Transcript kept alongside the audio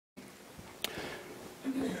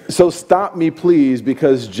So stop me, please,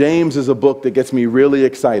 because James is a book that gets me really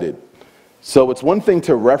excited. So it's one thing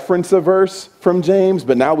to reference a verse from James,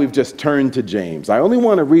 but now we've just turned to James. I only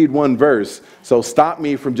want to read one verse, so stop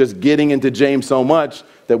me from just getting into James so much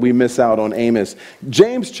that we miss out on Amos.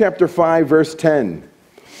 James chapter 5, verse 10.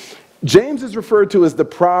 James is referred to as the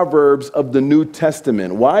Proverbs of the New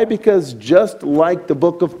Testament. Why? Because just like the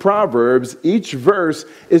book of Proverbs, each verse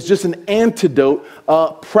is just an antidote,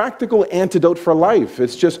 a practical antidote for life.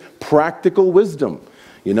 It's just practical wisdom.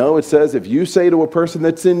 You know, it says if you say to a person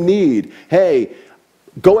that's in need, hey,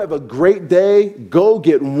 go have a great day, go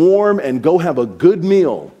get warm, and go have a good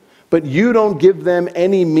meal, but you don't give them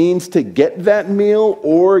any means to get that meal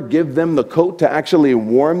or give them the coat to actually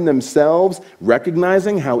warm themselves,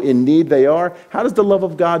 recognizing how in need they are, how does the love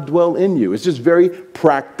of God dwell in you? It's just very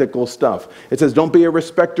practical stuff. It says, don't be a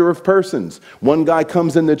respecter of persons. One guy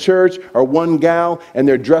comes in the church or one gal and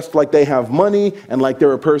they're dressed like they have money and like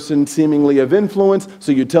they're a person seemingly of influence.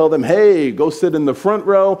 So you tell them, hey, go sit in the front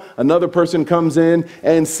row. Another person comes in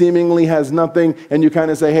and seemingly has nothing. And you kind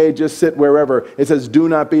of say, hey, just sit wherever. It says, do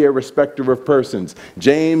not be a respecter of persons.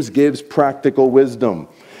 James gives practical wisdom.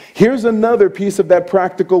 Here's another piece of that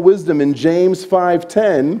practical wisdom in James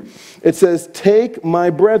 5:10. It says, take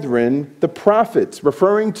my brethren, the prophets,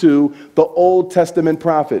 referring to the Old Testament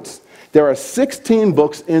prophets. There are 16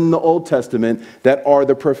 books in the Old Testament that are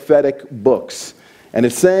the prophetic books. And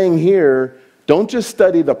it's saying here, don't just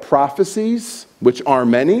study the prophecies, which are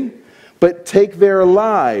many, but take their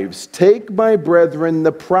lives. Take my brethren,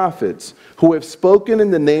 the prophets, who have spoken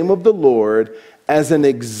in the name of the Lord as an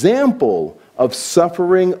example of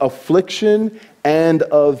suffering, affliction, and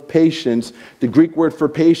of patience. The Greek word for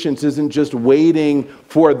patience isn't just waiting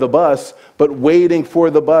for the bus, but waiting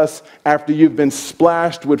for the bus after you've been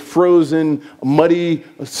splashed with frozen, muddy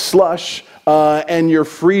slush and you're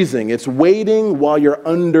freezing. It's waiting while you're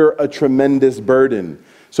under a tremendous burden.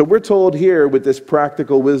 So we're told here with this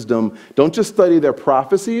practical wisdom, don't just study their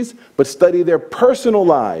prophecies, but study their personal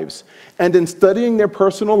lives. And in studying their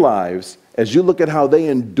personal lives, as you look at how they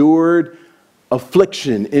endured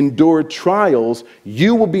affliction, endured trials,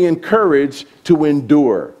 you will be encouraged to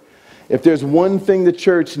endure. If there's one thing the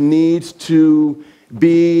church needs to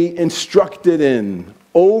be instructed in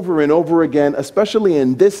over and over again, especially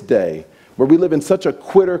in this day, where we live in such a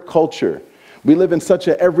quitter culture, we live in such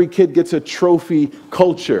a every kid gets a trophy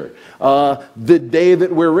culture. The day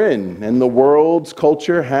that we're in, and the world's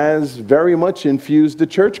culture has very much infused the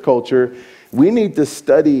church culture, we need to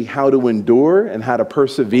study how to endure and how to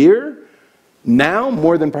persevere now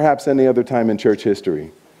more than perhaps any other time in church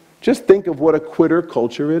history. Just think of what a quitter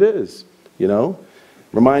culture it is, you know.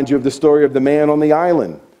 Reminds you of the story of the man on the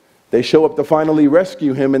island. They show up to finally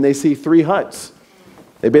rescue him and they see 3 huts.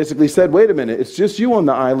 They basically said, wait a minute, it's just you on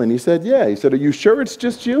the island. He said, yeah. He said, are you sure it's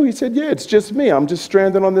just you? He said, yeah, it's just me. I'm just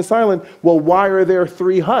stranded on this island. Well, why are there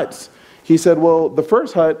 3 huts? He said, well, the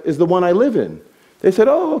first hut is the one I live in. They said,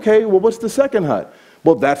 oh, okay, well, what's the second hut?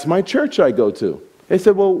 Well, that's my church I go to. They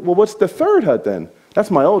said, well, what's the third hut then? That's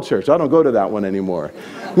my old church. I don't go to that one anymore.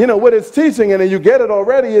 You know, what it's teaching, and you get it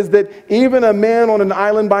already, is that even a man on an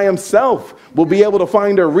island by himself will be able to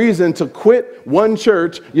find a reason to quit one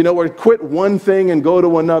church, you know, or quit one thing and go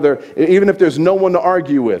to another, even if there's no one to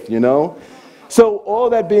argue with, you know. So all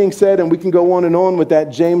that being said, and we can go on and on with that,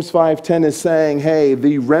 James 5:10 is saying, hey,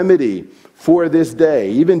 the remedy for this day.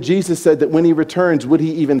 Even Jesus said that when he returns, would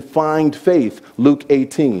he even find faith? Luke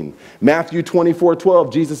 18. Matthew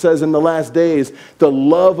 24:12, Jesus says in the last days, the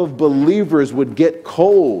love of believers would get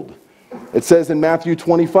cold. It says in Matthew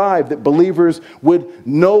 25 that believers would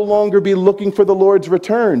no longer be looking for the Lord's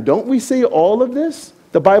return. Don't we see all of this?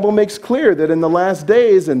 The Bible makes clear that in the last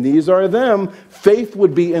days, and these are them, faith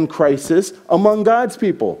would be in crisis among God's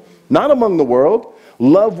people, not among the world.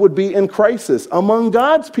 Love would be in crisis among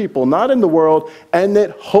God's people, not in the world, and that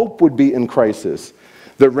hope would be in crisis.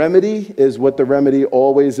 The remedy is what the remedy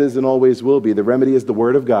always is and always will be. The remedy is the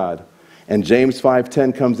Word of God. And James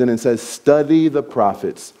 5:10 comes in and says, study the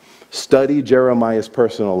prophets. Study Jeremiah's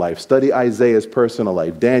personal life. Study Isaiah's personal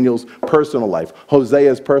life. Daniel's personal life.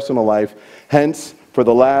 Hosea's personal life. Hence, for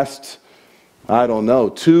the last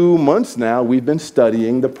 2 months now, we've been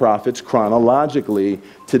studying the prophets chronologically.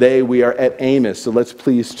 Today we are at Amos, so let's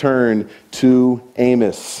please turn to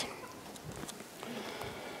Amos.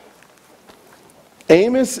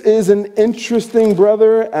 Amos is an interesting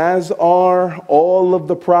brother, as are all of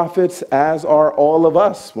the prophets, as are all of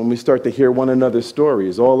us when we start to hear one another's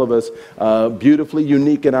stories. All of us beautifully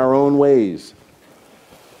unique in our own ways.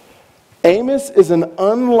 Amos is an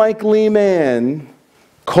unlikely man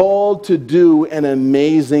called to do an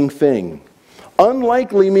amazing thing.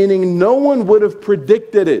 Unlikely meaning no one would have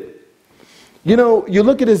predicted it. You know, you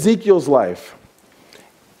look at Ezekiel's life.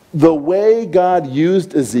 The way God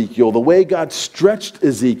used Ezekiel, the way God stretched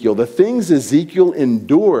Ezekiel, the things Ezekiel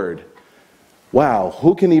endured, wow,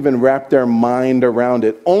 who can even wrap their mind around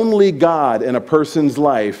it? Only God in a person's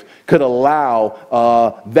life could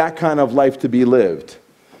allow that kind of life to be lived.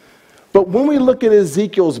 But when we look at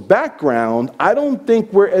Ezekiel's background, I don't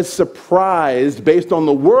think we're as surprised, based on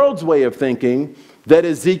the world's way of thinking, that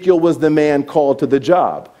Ezekiel was the man called to the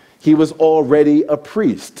job. He was already a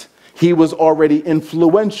priest. He was already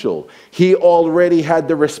influential. He already had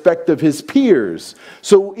the respect of his peers.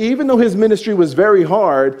 So even though his ministry was very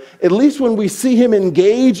hard, at least when we see him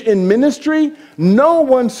engage in ministry, no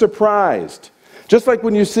one's surprised. Just like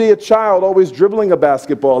when you see a child always dribbling a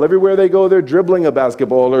basketball. Everywhere they go, they're dribbling a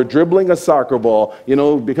basketball or dribbling a soccer ball. You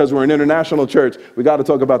know, because we're an international church, we got to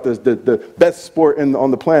talk about this, the best sport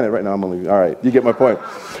on the planet right now. All right, you get my point.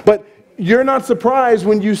 But you're not surprised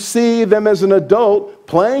when you see them as an adult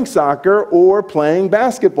playing soccer or playing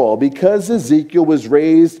basketball, because Ezekiel was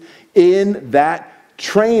raised in that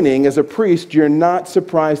training as a priest. You're not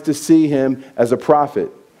surprised to see him as a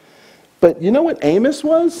prophet. But you know what Amos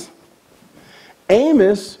was?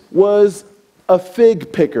 Amos was a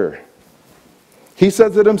fig picker. He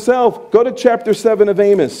says it himself. Go to chapter 7 of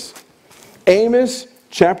Amos. Amos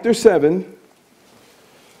chapter 7.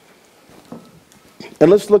 And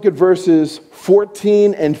let's look at verses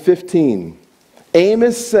 14 and 15.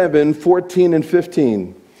 Amos 7, 14 and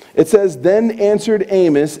 15. It says, "Then answered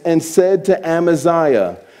Amos and said to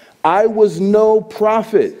Amaziah, I was no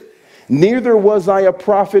prophet, neither was I a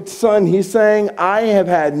prophet's son." He's saying, I have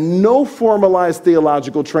had no formalized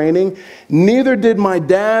theological training, neither did my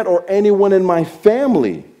dad or anyone in my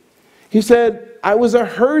family. He said, I was a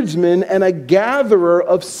herdsman and a gatherer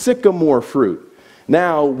of sycamore fruit.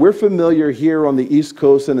 Now, we're familiar here on the East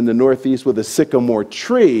Coast and in the Northeast with a sycamore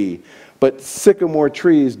tree, but sycamore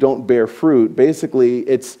trees don't bear fruit. Basically,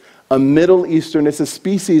 it's a Middle Eastern, it's a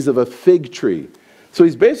species of a fig tree. So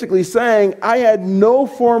he's basically saying, I had no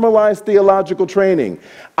formalized theological training.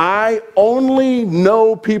 I only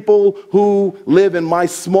know people who live in my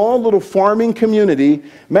small little farming community.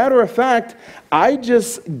 Matter of fact, I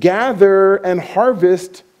just gather and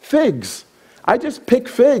harvest figs. I just pick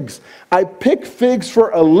figs. I pick figs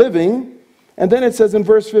for a living. And then it says in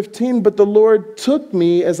verse 15, but the Lord took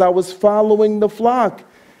me as I was following the flock.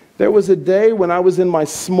 There was a day when I was in my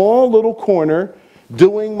small little corner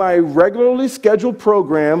doing my regularly scheduled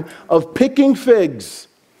program of picking figs.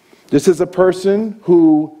 This is a person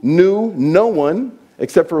who knew no one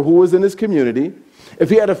except for who was in his community.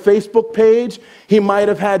 If he had a Facebook page, he might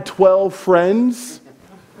have had 12 friends.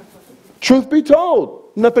 Truth be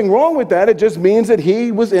told, nothing wrong with that. It just means that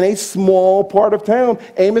he was in a small part of town.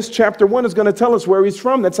 Amos chapter 1 is going to tell us where he's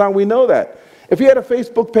from. That's how we know that. If he had a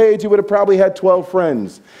Facebook page, he would have probably had 12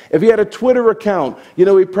 friends. If he had a Twitter account, you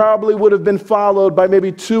know, he probably would have been followed by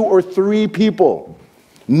maybe 2 or 3 people.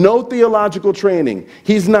 No theological training.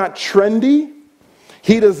 He's not trendy.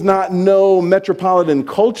 He does not know metropolitan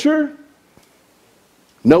culture.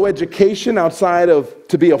 No education outside of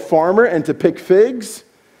to be a farmer and to pick figs.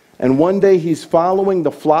 And one day he's following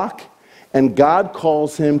the flock, and God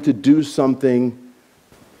calls him to do something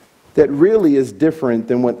that really is different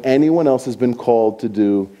than what anyone else has been called to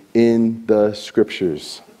do in the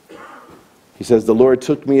scriptures. He says, the Lord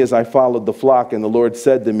took me as I followed the flock, and the Lord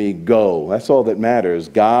said to me, go. That's all that matters.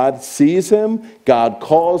 God sees him. God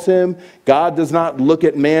calls him. God does not look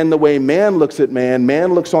at man the way man looks at man.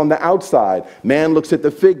 Man looks on the outside. Man looks at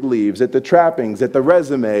the fig leaves, at the trappings, at the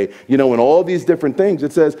resume, you know, and all these different things.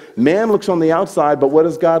 It says man looks on the outside, but what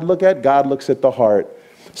does God look at? God looks at the heart.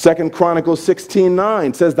 2 Chronicles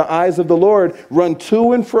 16:9 says the eyes of the Lord run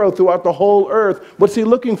to and fro throughout the whole earth. What's he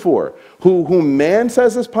looking for? Whom man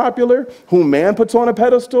says is popular? Whom man puts on a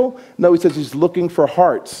pedestal? No, he says he's looking for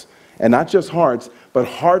hearts. And not just hearts, but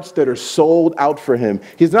hearts that are sold out for him.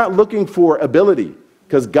 He's not looking for ability,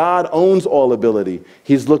 because God owns all ability.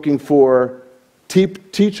 He's looking for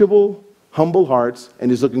teachable, humble hearts, and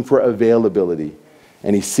he's looking for availability.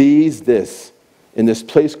 And he sees this in this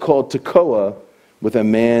place called Tekoa, with a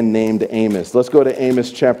man named Amos. Let's go to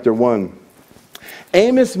Amos chapter 1.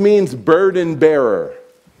 Amos means burden bearer.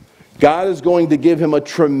 God is going to give him a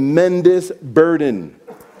tremendous burden.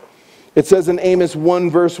 It says in Amos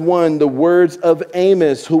 1 verse 1, the words of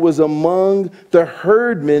Amos, who was among the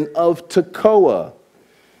herdmen of Tekoa.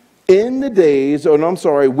 In the days,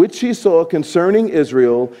 which he saw concerning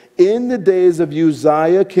Israel, in the days of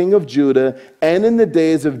Uzziah, king of Judah, and in the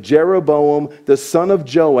days of Jeroboam, the son of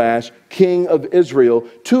Joash, king of Israel,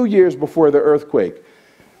 2 years before the earthquake.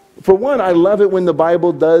 For one, I love it when the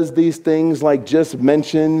Bible does these things, like just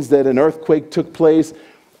mentions that an earthquake took place.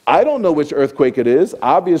 I don't know which earthquake it is.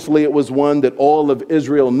 Obviously, it was one that all of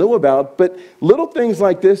Israel knew about. But little things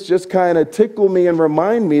like this just kind of tickle me and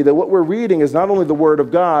remind me that what we're reading is not only the Word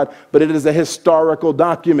of God, but it is a historical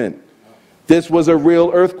document. This was a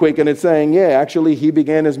real earthquake, and it's saying, yeah, actually, he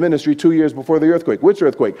began his ministry 2 years before the earthquake. Which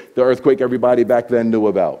earthquake? The earthquake everybody back then knew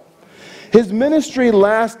about. His ministry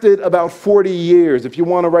lasted about 40 years. If you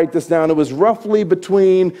want to write this down, it was roughly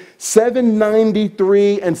between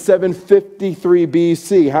 793 and 753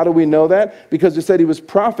 BC. How do we know that? Because it said he was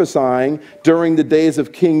prophesying during the days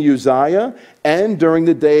of King Uzziah and during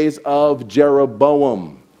the days of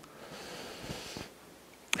Jeroboam.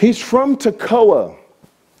 He's from Tekoa.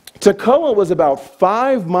 Tekoa was about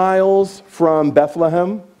 5 miles from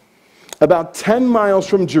Bethlehem, about 10 miles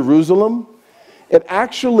from Jerusalem. It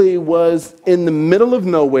actually was in the middle of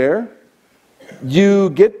nowhere. You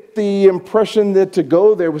get the impression that to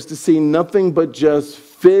go there was to see nothing but just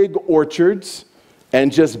fig orchards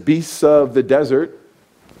and just beasts of the desert,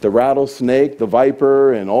 the rattlesnake, the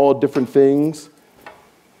viper, and all different things.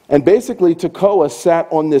 And basically, Tekoa sat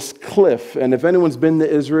on this cliff. And if anyone's been to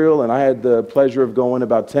Israel, and I had the pleasure of going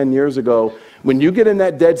about 10 years ago, when you get in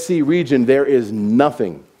that Dead Sea region, there is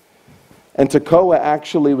nothing. And Tekoa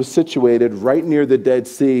actually was situated right near the Dead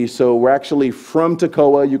Sea. So we're actually from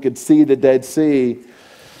Tekoa. You could see the Dead Sea.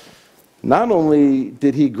 Not only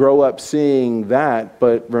did he grow up seeing that,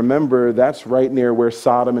 but remember, that's right near where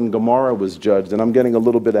Sodom and Gomorrah was judged. And I'm getting a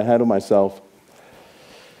little bit ahead of myself.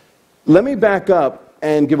 Let me back up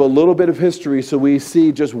and give a little bit of history so we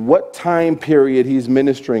see just what time period he's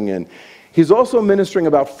ministering in. He's also ministering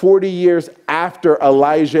about 40 years after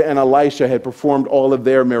Elijah and Elisha had performed all of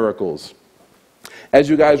their miracles. As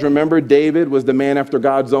you guys remember, David was the man after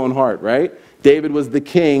God's own heart, right? David was the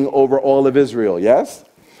king over all of Israel, yes?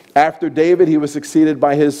 After David, he was succeeded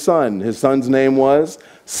by his son. His son's name was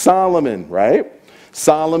Solomon, right?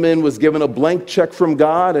 Solomon was given a blank check from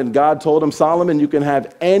God, and God told him, Solomon, you can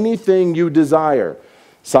have anything you desire.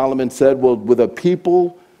 Solomon said, well, with a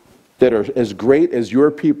people that are as great as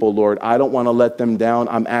your people, Lord, I don't want to let them down.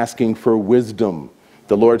 I'm asking for wisdom.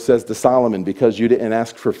 The Lord says to Solomon, because you didn't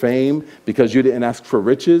ask for fame, because you didn't ask for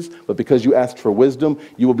riches, but because you asked for wisdom,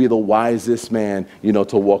 you will be the wisest man,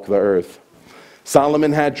 to walk the earth.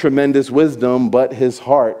 Solomon had tremendous wisdom, but his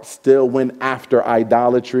heart still went after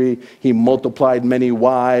idolatry. He multiplied many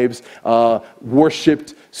wives,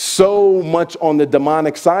 worshipped so much on the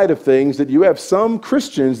demonic side of things that you have some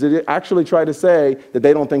Christians that actually try to say that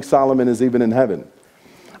they don't think Solomon is even in heaven.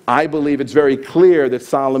 I believe it's very clear that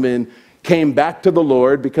Solomon came back to the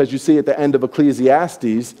Lord, because you see at the end of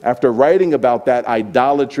Ecclesiastes, after writing about that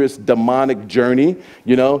idolatrous demonic journey,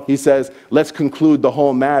 he says, let's conclude the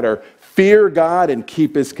whole matter. Fear God and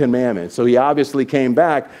keep his commandments. So he obviously came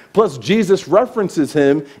back. Plus, Jesus references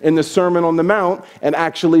him in the Sermon on the Mount and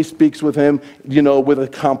actually speaks with him, with a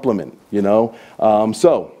compliment,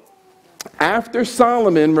 So after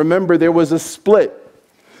Solomon, remember, there was a split.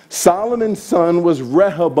 Solomon's son was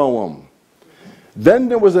Rehoboam. Then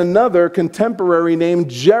there was another contemporary named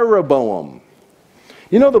Jeroboam.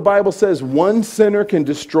 The Bible says one sinner can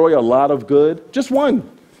destroy a lot of good. Just one.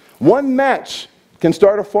 One match can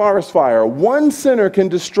start a forest fire. One sinner can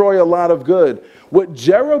destroy a lot of good. What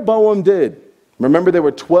Jeroboam did, remember there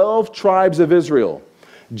were 12 tribes of Israel.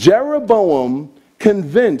 Jeroboam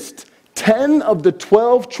convinced 10 of the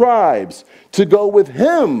 12 tribes to go with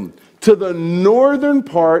him to the northern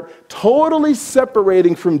part, totally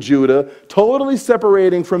separating from Judah, totally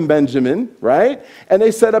separating from Benjamin, right? And they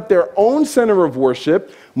set up their own center of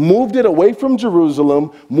worship, moved it away from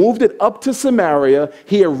Jerusalem, moved it up to Samaria.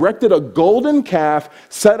 He erected a golden calf,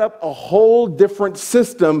 set up a whole different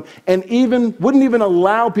system, and wouldn't even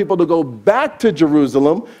allow people to go back to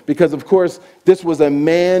Jerusalem, because of course this was a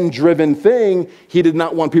man-driven thing. He did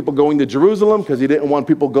not want people going to Jerusalem because he didn't want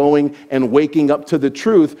people going and waking up to the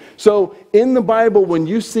truth. So in the Bible, when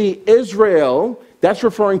you see Israel, that's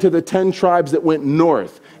referring to the 10 tribes that went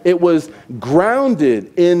north. It was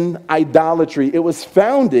grounded in idolatry. It was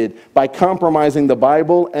founded by compromising the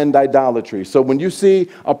Bible and idolatry. So when you see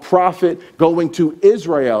a prophet going to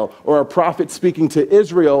Israel or a prophet speaking to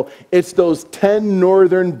Israel, it's those 10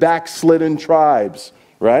 northern backslidden tribes,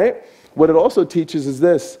 right? What it also teaches is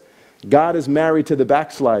this: God is married to the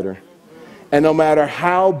backslider. And no matter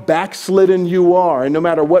how backslidden you are, and no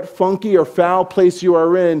matter what funky or foul place you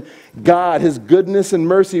are in, God, his goodness and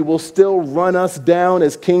mercy will still run us down.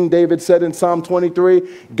 As King David said in Psalm 23,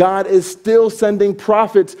 God is still sending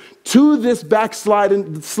prophets to this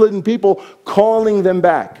backslidden people, calling them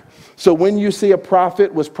back. So when you see a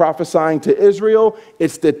prophet was prophesying to Israel,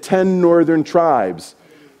 it's the 10 northern tribes.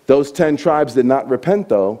 Those 10 tribes did not repent,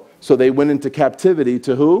 though, so they went into captivity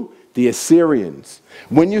to who? The Assyrians.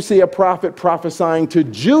 When you see a prophet prophesying to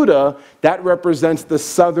Judah, that represents the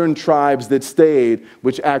southern tribes that stayed,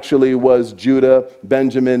 which actually was Judah,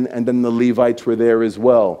 Benjamin, and then the Levites were there as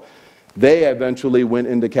well. They eventually went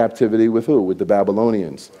into captivity with who? With the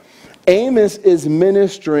Babylonians. Amos is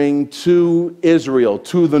ministering to Israel,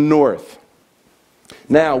 to the north.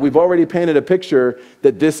 Now, we've already painted a picture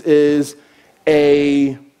that this is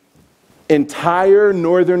an entire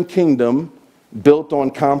northern kingdom built on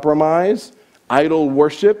compromise, idol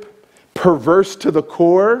worship, perverse to the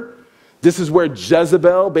core. This is where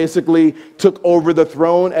Jezebel basically took over the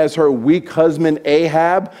throne as her weak husband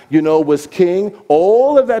Ahab, was king.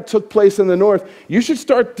 All of that took place in the north. You should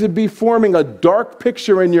start to be forming a dark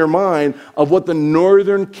picture in your mind of what the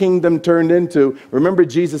northern kingdom turned into. Remember,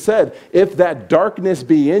 Jesus said, if that darkness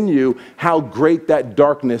be in you, how great that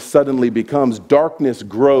darkness suddenly becomes. Darkness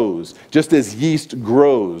grows, just as yeast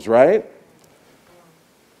grows, right?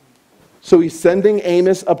 So he's sending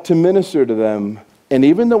Amos up to minister to them. And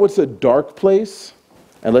even though it's a dark place,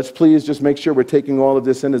 and let's please just make sure we're taking all of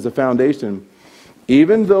this in as a foundation,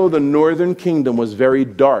 even though the northern kingdom was very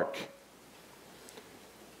dark,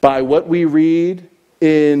 by what we read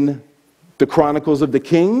in the Chronicles of the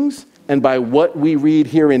Kings and by what we read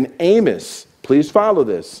here in Amos, please follow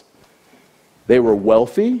this, they were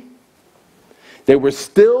wealthy, they were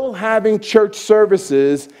still having church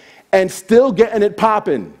services and still getting it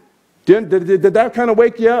popping. Did that kind of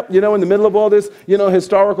wake you up, in the middle of all this,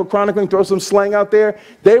 historical chronicling, throw some slang out there?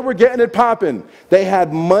 They were getting it popping. They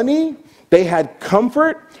had money. They had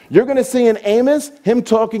comfort. You're going to see in Amos him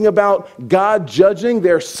talking about God judging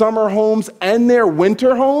their summer homes and their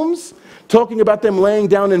winter homes, talking about them laying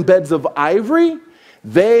down in beds of ivory.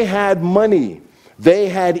 They had money. They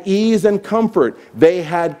had ease and comfort. They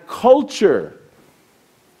had culture.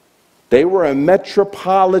 They were a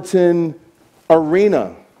metropolitan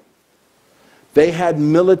arena. They had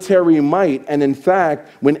military might, and in fact,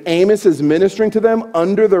 when Amos is ministering to them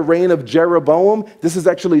under the reign of Jeroboam, this is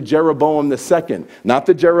actually Jeroboam II, not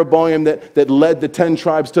the Jeroboam that led the 10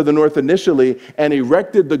 tribes to the north initially and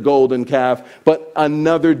erected the golden calf, but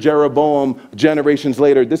another Jeroboam generations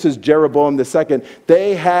later. This is Jeroboam II.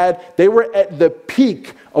 They were at the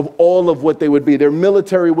peak of all of what they would be. Their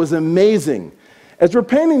military was amazing. As we're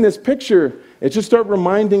painting this picture, it should start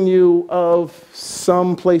reminding you of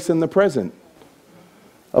some place in the present.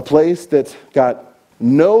 A place that's got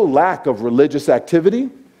no lack of religious activity,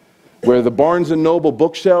 where the Barnes & Noble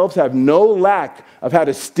bookshelves have no lack of how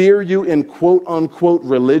to steer you in quote-unquote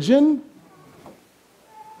religion.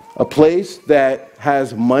 A place that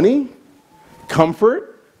has money,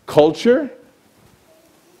 comfort, culture,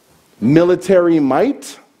 military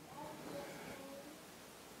might,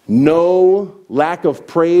 no lack of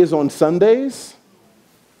praise on Sundays.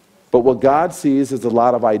 But what God sees is a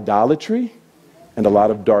lot of idolatry and a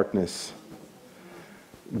lot of darkness.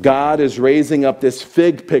 God is raising up this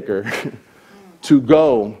fig picker to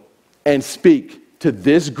go and speak to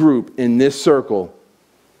this group in this circle.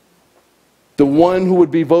 The one who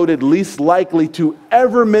would be voted least likely to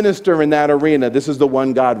ever minister in that arena, this is the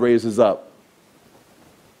one God raises up.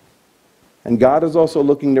 And God is also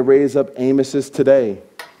looking to raise up Amoses today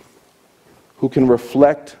who can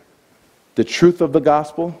reflect the truth of the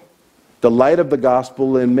gospel, the light of the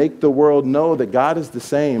gospel, and make the world know that God is the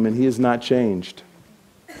same and he has not changed.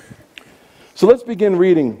 So let's begin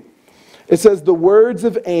reading. It says, the words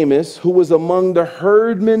of Amos, who was among the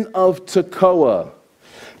herdmen of Tekoa.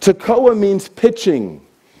 Tekoa means pitching,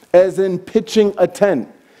 as in pitching a tent.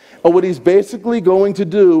 And what he's basically going to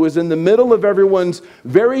do is, in the middle of everyone's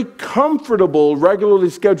very comfortable,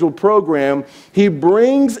 regularly scheduled program, he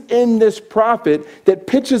brings in this prophet that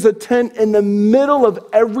pitches a tent in the middle of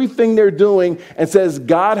everything they're doing and says,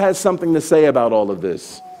 God has something to say about all of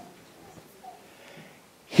this.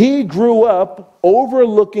 He grew up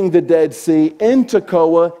overlooking the Dead Sea in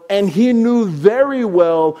Tekoa, and he knew very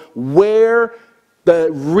well where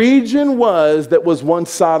the region was that was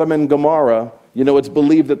once Sodom and Gomorrah. It's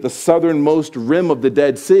believed that the southernmost rim of the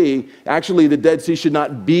Dead Sea, actually the Dead Sea should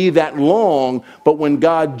not be that long, but when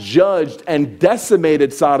God judged and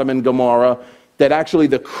decimated Sodom and Gomorrah, that actually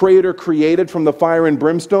the crater created from the fire and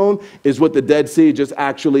brimstone is what the Dead Sea just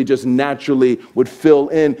naturally would fill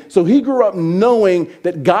in. So he grew up knowing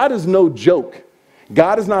that God is no joke.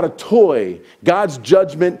 God is not a toy. God's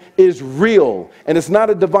judgment is real. And it's not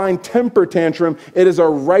a divine temper tantrum. It is a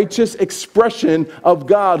righteous expression of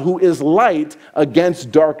God who is light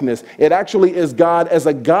against darkness. It actually is God as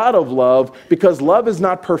a God of love, because love is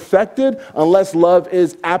not perfected unless love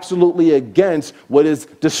is absolutely against what is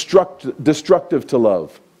destructive to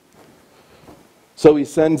love. So he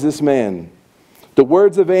sends this man. The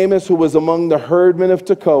words of Amos, who was among the herdmen of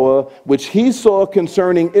Tekoa, which he saw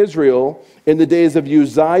concerning Israel in the days of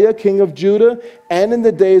Uzziah, king of Judah, and in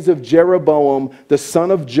the days of Jeroboam, the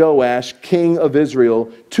son of Joash, king of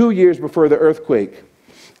Israel, 2 years before the earthquake.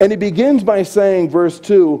 And he begins by saying, verse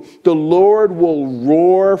 2, the Lord will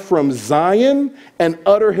roar from Zion and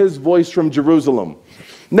utter his voice from Jerusalem.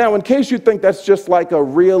 Now, in case you think that's just like a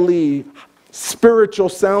really spiritual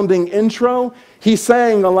sounding intro, he's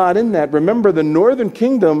saying a lot in that. Remember, the northern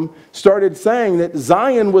kingdom started saying that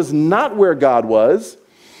Zion was not where God was.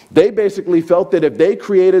 They basically felt that if they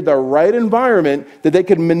created the right environment, that they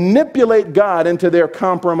could manipulate God into their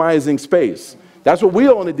compromising space. That's what we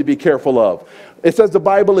all need to be careful of. It says the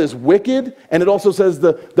Bible is wicked, and it also says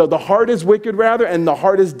the heart is wicked, rather, and the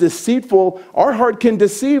heart is deceitful. Our heart can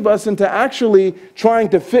deceive us into actually trying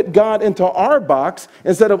to fit God into our box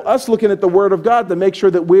instead of us looking at the Word of God to make sure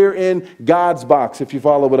that we're in God's box, if you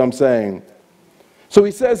follow what I'm saying. So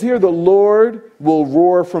he says here, the Lord will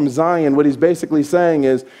roar from Zion. What he's basically saying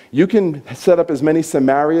is, you can set up as many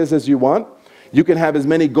Samarias as you want. You can have as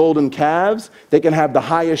many golden calves. They can have the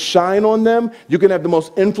highest shine on them. You can have the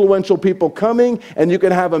most influential people coming, and you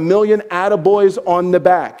can have 1 million attaboys on the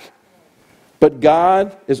back. But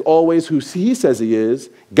God is always who he says he is.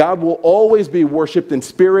 God will always be worshiped in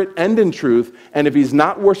spirit and in truth. And if he's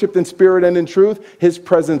not worshiped in spirit and in truth, his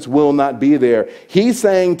presence will not be there. He's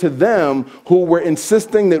saying to them who were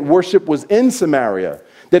insisting that worship was in Samaria,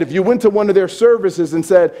 that if you went to one of their services and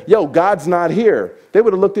said, yo, God's not here, they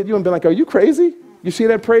would have looked at you and been like, are you crazy? You see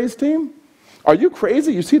that praise team? Are you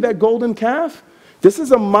crazy? You see that golden calf? This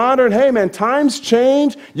is a modern, hey man, times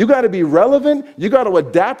change. You got to be relevant. You got to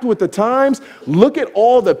adapt with the times. Look at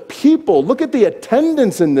all the people. Look at the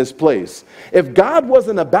attendance in this place. If God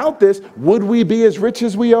wasn't about this, would we be as rich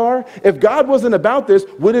as we are? If God wasn't about this,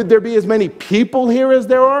 would there be as many people here as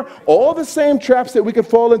there are? All the same traps that we could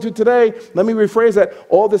fall into today. Let me rephrase that.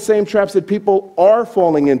 All the same traps that people are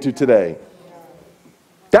falling into today.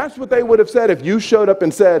 That's what they would have said if you showed up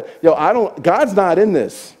and said, yo, God's not in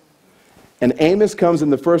this. And Amos comes,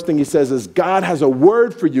 and the first thing he says is, God has a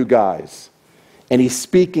word for you guys. And he's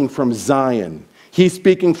speaking from Zion. He's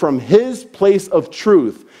speaking from his place of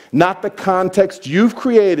truth, not the context you've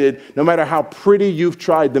created, no matter how pretty you've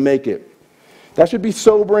tried to make it. That should be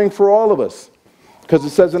sobering for all of us. Because it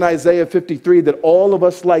says in Isaiah 53 that all of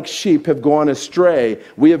us like sheep have gone astray.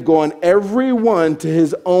 We have gone every one to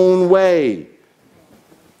his own way.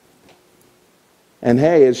 And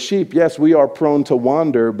hey, as sheep, yes, we are prone to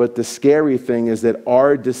wander, but the scary thing is that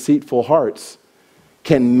our deceitful hearts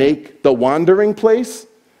can make the wandering place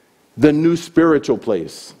the new spiritual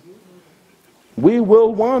place. We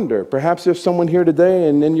will wander. Perhaps there's someone here today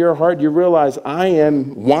and in your heart you realize, I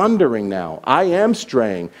am wandering now. I am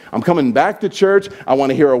straying. I'm coming back to church. I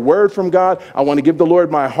want to hear a word from God. I want to give the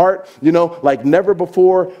Lord my heart, like never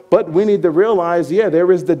before. But we need to realize,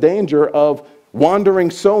 there is the danger of wandering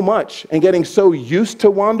so much and getting so used to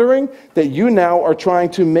wandering that you now are trying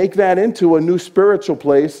to make that into a new spiritual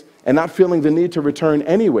place and not feeling the need to return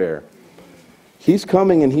anywhere. He's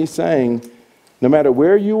coming and he's saying, no matter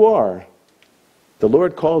where you are, the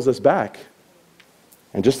Lord calls us back.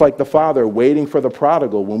 And just like the father waiting for the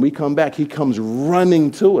prodigal, when we come back, he comes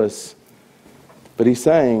running to us. But he's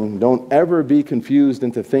saying, don't ever be confused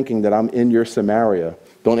into thinking that I'm in your Samaria.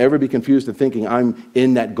 Don't ever be confused to thinking I'm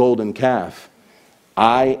in that golden calf.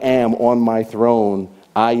 I am on my throne.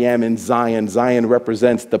 I am in Zion. Zion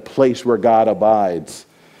represents the place where God abides.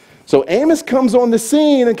 So Amos comes on the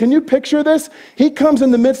scene, and can you picture this? He comes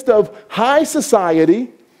in the midst of high society,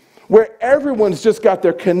 where everyone's just got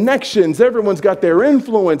their connections, everyone's got their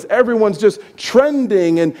influence, everyone's just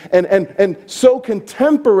trending and so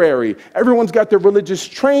contemporary. Everyone's got their religious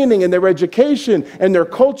training and their education and their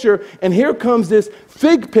culture. And here comes this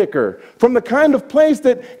fig picker from the kind of place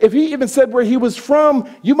that if he even said where he was from,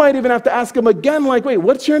 you might even have to ask him again, like, wait,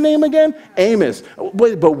 what's your name again? Amos.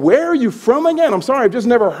 Wait, but where are you from again? I'm sorry, I've just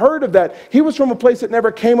never heard of that. He was from a place that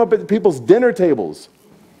never came up at people's dinner tables.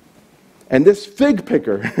 And this fig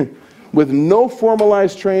picker, with no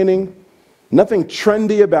formalized training, nothing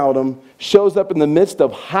trendy about him, shows up in the midst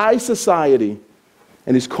of high society,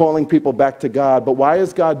 and he's calling people back to God. But why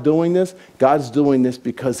is God doing this? God's doing this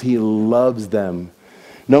because he loves them.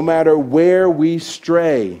 No matter where we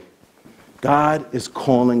stray, God is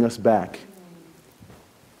calling us back.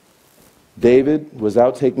 David was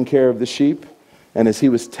out taking care of the sheep, and as he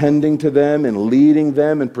was tending to them and leading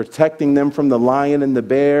them and protecting them from the lion and the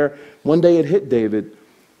bear, one day it hit David,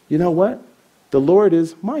 you know what? The Lord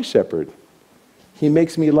is my shepherd. He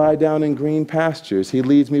makes me lie down in green pastures. He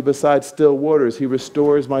leads me beside still waters. He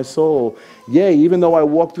restores my soul. Yea, even though I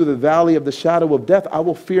walk through the valley of the shadow of death, I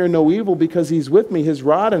will fear no evil because he's with me. His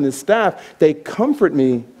rod and his staff, they comfort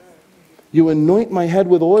me. You anoint my head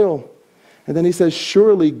with oil. And then he says,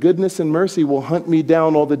 surely goodness and mercy will hunt me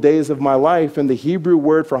down all the days of my life. And the Hebrew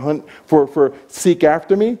word for seek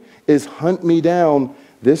after me is hunt me down.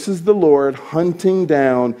 This is the Lord hunting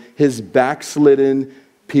down his backslidden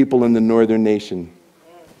people in the northern nation.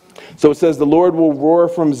 So it says, the Lord will roar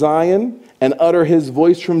from Zion and utter his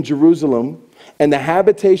voice from Jerusalem, and the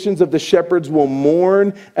habitations of the shepherds will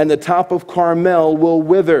mourn, and the top of Carmel will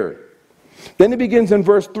wither. Then it begins in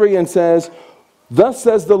verse 3 and says, thus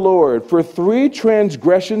says the Lord, for 3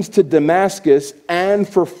 transgressions to Damascus and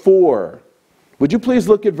for 4. Would you please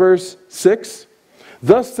look at verse 6?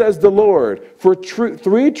 Thus says the Lord, for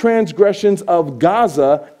 3 transgressions of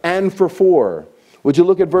Gaza and for 4. Would you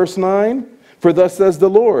look at verse 9? For thus says the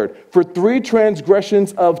Lord, for 3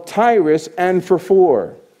 transgressions of Tyrus and for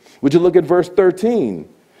 4. Would you look at verse 13?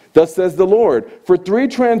 Thus says the Lord, for 3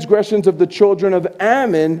 transgressions of the children of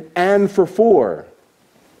Ammon and for 4.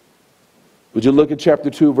 Would you look at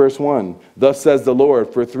chapter 2, verse 1? Thus says the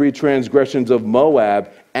Lord, for 3 transgressions of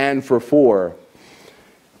Moab and for 4.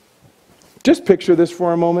 Just picture this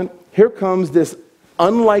for a moment. Here comes this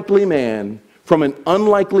unlikely man from an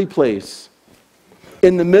unlikely place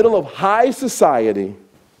in the middle of high society.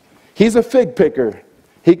 He's a fig picker.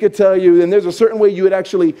 He could tell you, and there's a certain way you would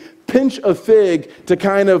actually pinch a fig to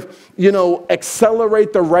kind of,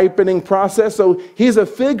 accelerate the ripening process. So he's a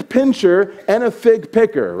fig pincher and a fig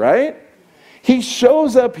picker, right? He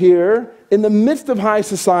shows up here in the midst of high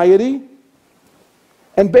society,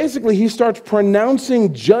 and basically he starts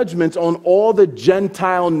pronouncing judgments on all the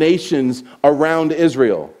Gentile nations around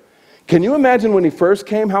Israel. Can you imagine when he first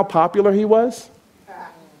came how popular he was?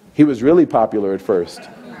 He was really popular at first.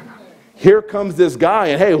 Here comes this guy,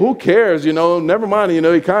 and hey, who cares, never mind,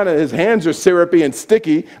 his hands are syrupy and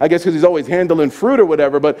sticky, I guess because he's always handling fruit or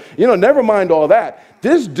whatever, but, never mind all that.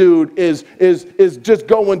 This dude is just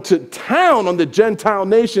going to town on the Gentile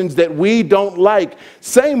nations that we don't like.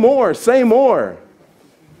 Say more, say more.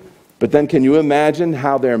 But then can you imagine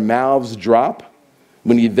how their mouths drop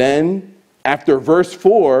when he then, after verse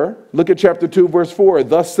 4, look at chapter 2, verse 4.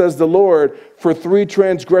 Thus says the Lord, for 3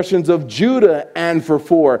 transgressions of Judah and for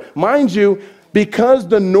 4. Mind you, because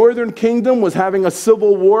the northern kingdom was having a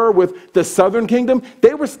civil war with the southern kingdom,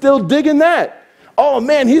 they were still digging that. Oh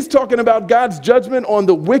man, he's talking about God's judgment on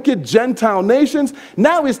the wicked Gentile nations.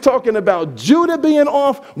 Now he's talking about Judah being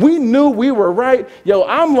off. We knew we were right.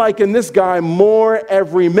 I'm liking this guy more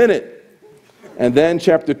every minute. And then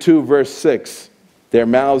chapter 2, verse 6. Their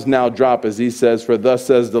mouths now drop as he says, for thus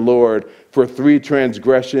says the Lord, for 3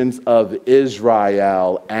 transgressions of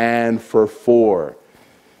Israel and for 4.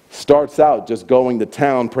 Starts out just going to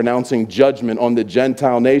town, pronouncing judgment on the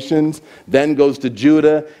Gentile nations, then goes to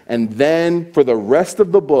Judah, and then for the rest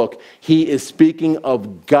of the book, he is speaking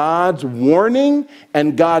of God's warning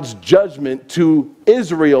and God's judgment to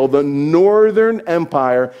Israel, the northern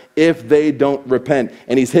empire, if they don't repent.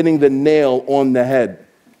 And he's hitting the nail on the head.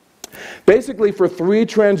 Basically, for 3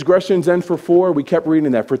 transgressions and for 4, we kept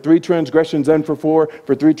reading that. For 3 transgressions and for 4,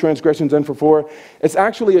 for 3 transgressions and for 4. It's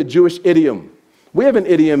actually a Jewish idiom. We have an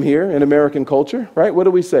idiom here in American culture, right? What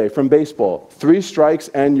do we say from baseball? 3 strikes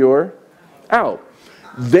and you're out.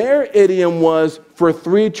 Their idiom was for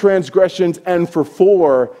 3 transgressions and for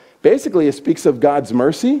 4. Basically, it speaks of God's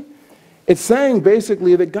mercy. It's saying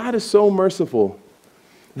basically that God is so merciful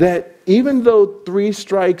that even though 3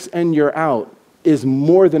 strikes and you're out is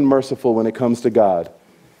more than merciful when it comes to God.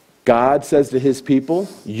 God says to his people,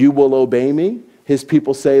 you will obey me. His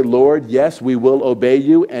people say, Lord, yes, we will obey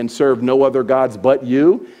you and serve no other gods but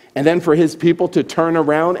you. And then for his people to turn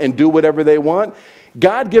around and do whatever they want.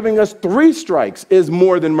 God giving us 3 strikes is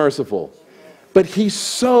more than merciful. But he's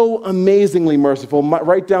so amazingly merciful.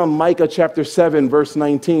 Write down Micah chapter 7, verse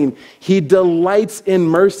 19. He delights in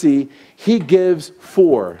mercy. He gives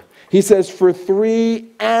 4. He says for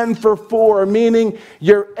 3 and for 4, meaning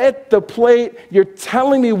you're at the plate, you're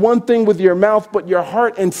telling me one thing with your mouth, but your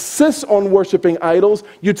heart insists on worshiping idols.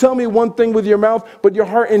 You tell me one thing with your mouth, but your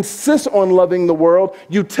heart insists on loving the world.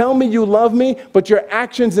 You tell me you love me, but your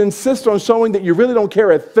actions insist on showing that you really don't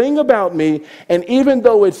care a thing about me. And even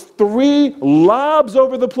though it's 3 lobs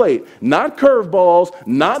over the plate, not curveballs,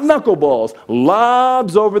 not knuckleballs,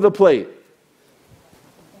 lobs over the plate,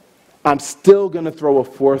 I'm still going to throw a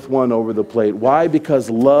fourth one over the plate. Why? Because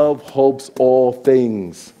love hopes all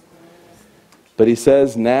things. But he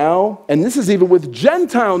says now, and this is even with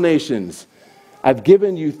Gentile nations, I've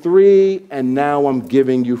given you 3, and now I'm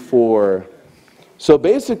giving you 4. So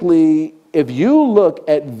basically, if you look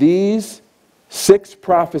at these 6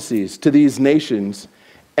 prophecies to these nations,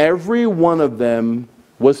 every one of them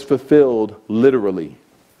was fulfilled literally.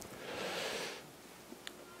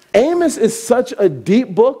 Amos is such a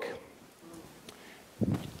deep book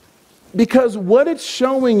because what it's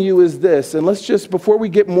showing you is this, and let's just, before we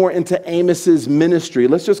get more into Amos's ministry,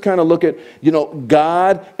 let's just kind of look at,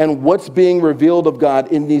 God and what's being revealed of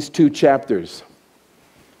God in these 2 chapters.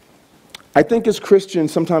 I think as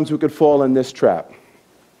Christians, sometimes we could fall in this trap.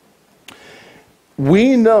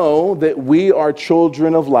 We know that we are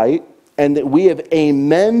children of light and that we have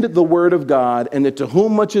amened the word of God and that to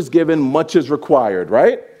whom much is given, much is required,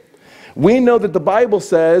 right? We know that the Bible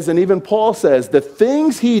says, and even Paul says, the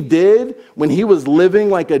things he did when he was living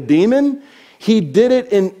like a demon, he did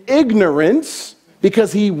it in ignorance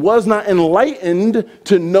because he was not enlightened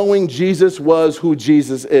to knowing Jesus was who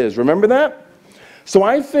Jesus is. Remember that? So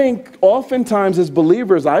I think oftentimes as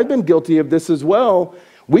believers, I've been guilty of this as well.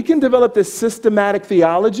 We can develop this systematic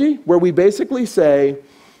theology where we basically say,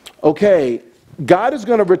 okay, God is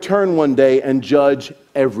going to return one day and judge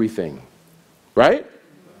everything, right?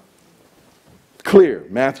 Clear.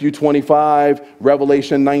 Matthew 25,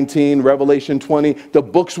 Revelation 19, Revelation 20. The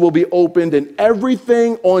books will be opened and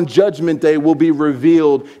everything on Judgment Day will be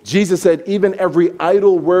revealed. Jesus said even every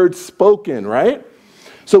idle word spoken, right?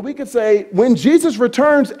 So we could say when Jesus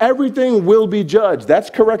returns, everything will be judged. That's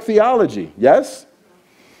correct theology, yes?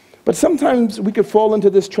 But sometimes we could fall into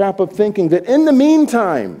this trap of thinking that in the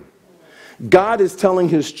meantime, God is telling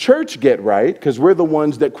his church get right, because we're the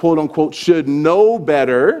ones that quote unquote should know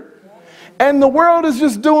better. And the world is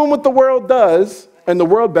just doing what the world does, and the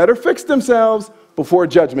world better fix themselves before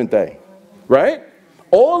Judgment Day, right?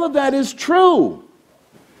 All of that is true.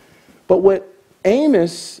 But what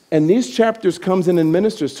Amos and these chapters comes in and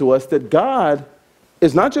ministers to us that God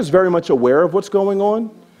is not just very much aware of what's going on.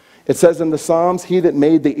 It says in the Psalms, he that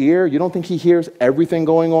made the ear, you don't think he hears everything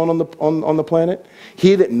going on the planet?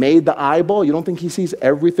 He that made the eyeball, you don't think he sees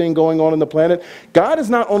everything going on the planet? God is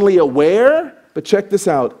not only aware, but check this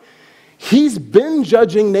out. He's been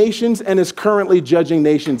judging nations and is currently judging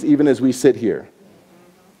nations even as we sit here,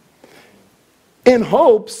 in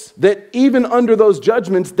hopes that even under those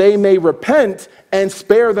judgments, they may repent and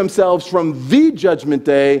spare themselves from the judgment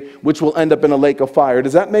day, which will end up in a lake of fire.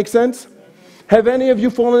 Does that make sense? Have any of you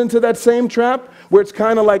fallen into that same trap where it's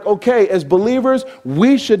kind of like, okay, as believers,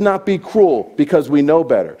 we should not be cruel because we know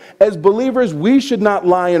better. As believers, we should not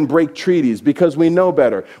lie and break treaties because we know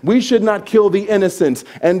better. We should not kill the innocents.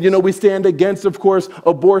 And, we stand against, of course,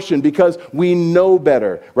 abortion because we know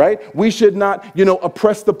better, right? We should not,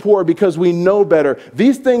 oppress the poor because we know better.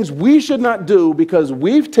 These things we should not do because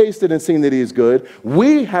we've tasted and seen that he is good.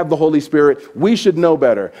 We have the Holy Spirit. We should know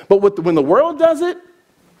better. But when the world does it,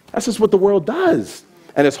 that's just what the world does.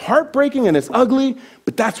 And it's heartbreaking and it's ugly,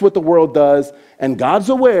 but that's what the world does. And God's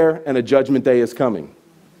aware and a judgment day is coming.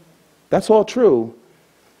 That's all true.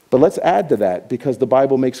 But let's add to that because the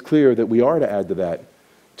Bible makes clear that we are to add to that.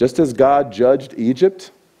 Just as God judged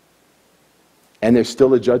Egypt, and there's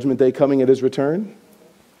still a judgment day coming at his return.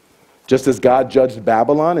 Just as God judged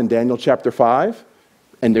Babylon in Daniel chapter 5,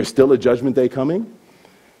 and there's still a judgment day coming.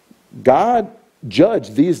 God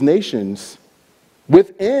judged these nations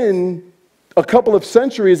within a couple of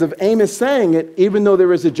centuries of Amos saying it, even though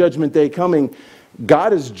there is a judgment day coming,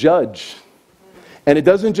 God is judge. And it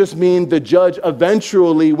doesn't just mean the judge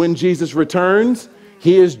eventually when Jesus returns.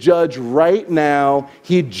 He is judge right now.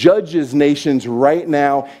 He judges nations right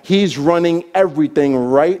now. He's running everything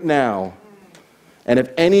right now. And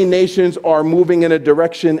if any nations are moving in a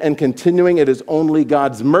direction and continuing, it is only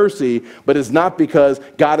God's mercy, but it's not because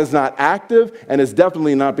God is not active, and it's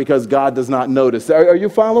definitely not because God does not notice. Are you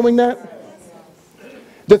following that?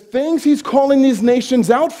 The things he's calling these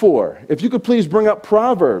nations out for, if you could please bring up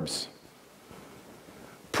Proverbs.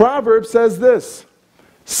 Proverbs says this,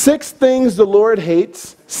 6 things the Lord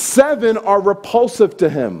hates, 7 are repulsive to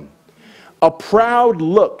him. A proud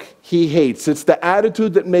look he hates. It's the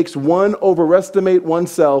attitude that makes one overestimate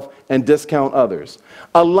oneself and discount others.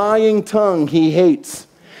 A lying tongue he hates.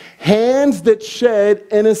 Hands that shed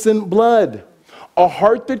innocent blood. A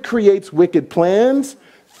heart that creates wicked plans.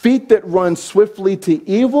 Feet that run swiftly to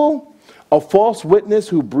evil. A false witness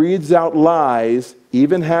who breathes out lies,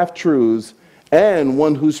 even half-truths. And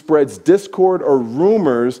one who spreads discord or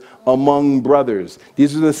rumors among brothers.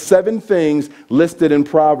 These are the 7 things listed in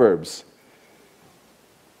Proverbs.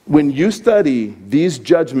 When you study these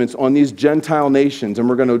judgments on these Gentile nations, and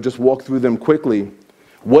we're going to just walk through them quickly,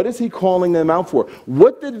 what is he calling them out for?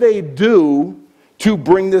 What did they do to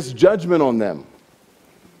bring this judgment on them?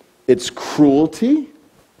 It's cruelty.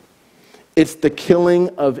 It's the killing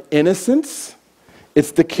of innocents.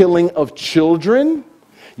 It's the killing of children.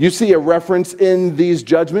 You see a reference in these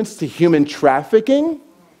judgments to human trafficking,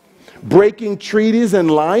 breaking treaties and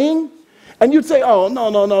lying. And you'd say, oh,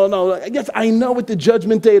 no. I guess I know at the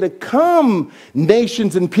judgment day to come,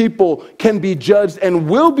 nations and people can be judged and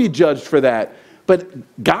will be judged for that.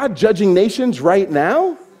 But God judging nations right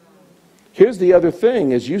now? Here's the other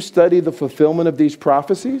thing. As you study the fulfillment of these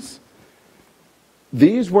prophecies,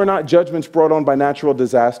 these were not judgments brought on by natural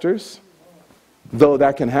disasters. Though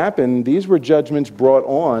that can happen, these were judgments brought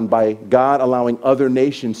on by God allowing other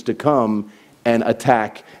nations to come and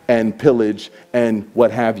attack and pillage and what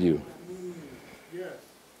have you.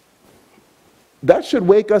 That should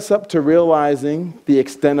wake us up to realizing the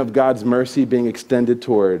extent of God's mercy being extended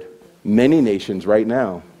toward many nations right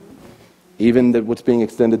now, even what's being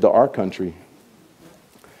extended to our country.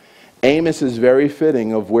 Amos is very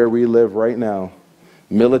fitting of where we live right now.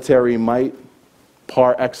 Military might,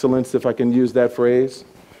 par excellence, if I can use that phrase,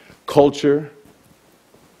 culture,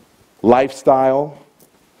 lifestyle,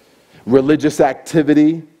 religious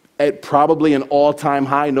activity, at probably an all-time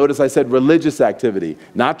high. Notice I said religious activity,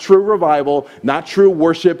 not true revival, not true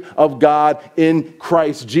worship of God in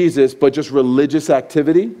Christ Jesus, but just religious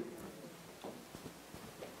activity.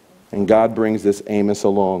 And God brings this Amos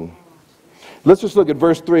along. Let's just look at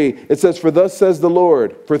verse 3. It says, for thus says the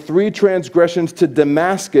Lord, for 3 transgressions to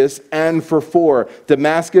Damascus and for 4.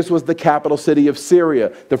 Damascus was the capital city of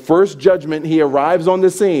Syria. The first judgment, he arrives on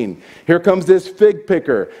the scene. Here comes this fig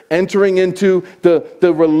picker entering into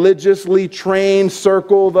the religiously trained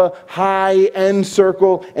circle, the high-end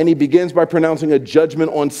circle, and he begins by pronouncing a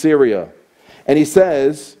judgment on Syria. And he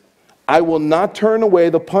says, I will not turn away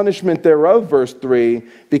the punishment thereof, verse 3,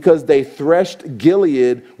 because they threshed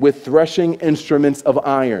Gilead with threshing instruments of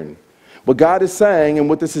iron. What God is saying, and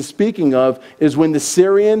what this is speaking of, is when the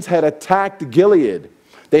Syrians had attacked Gilead,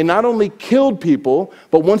 they not only killed people,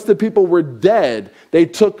 but once the people were dead, they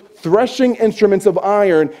took threshing instruments of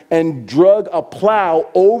iron and drug a plow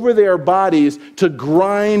over their bodies to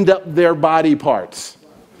grind up their body parts.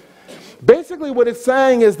 Basically, what it's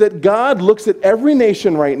saying is that God looks at every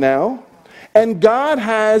nation right now, and God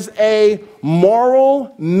has a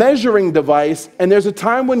moral measuring device, and there's a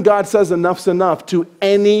time when God says enough's enough to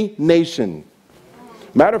any nation.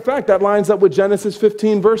 Matter of fact, that lines up with Genesis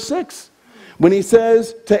 15, verse 6. When he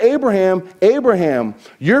says to Abraham, Abraham,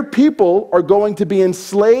 your people are going to be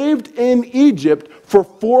enslaved in Egypt for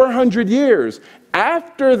 400 years.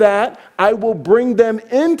 After that, I will bring them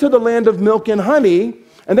into the land of milk and honey.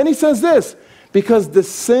 And then he says this, because the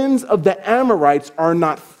sins of the Amorites are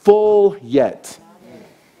not full yet.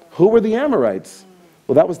 Who were the Amorites?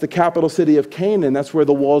 Well, that was the capital city of Canaan. That's where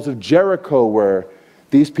the walls of Jericho were.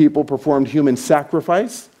 These people performed human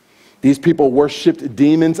sacrifice. These people worshiped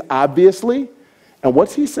demons, obviously. And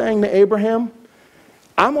what's he saying to Abraham?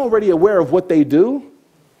 I'm already aware of what they do,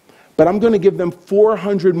 but I'm going to give them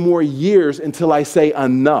 400 more years until I say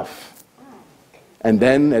enough. And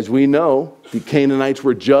then, as we know, the Canaanites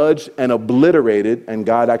were judged and obliterated, and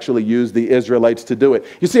God actually used the Israelites to do it.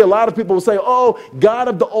 You see, a lot of people will say, oh, God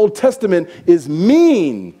of the Old Testament is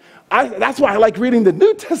mean. That's why I like reading the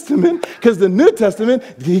New Testament, because the New Testament,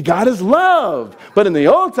 God is love. But in the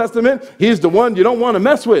Old Testament, he's the one you don't want to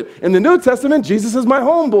mess with. In the New Testament, Jesus is my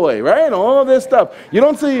homeboy, right? And all this stuff. You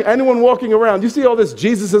don't see anyone walking around. You see all this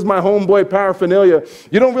Jesus is my homeboy paraphernalia.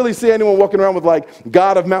 You don't really see anyone walking around with like,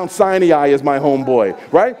 God of Mount Sinai is my homeboy,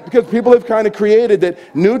 right? Because people have kind of created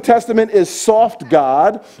that New Testament is soft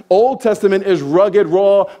God. Old Testament is rugged,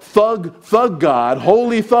 raw, thug God,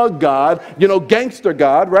 holy thug God, gangster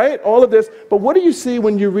God, right? All of this. But what do you see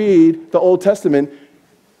when you read the Old Testament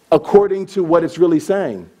according to what it's really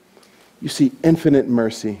saying? You see infinite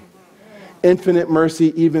mercy. Infinite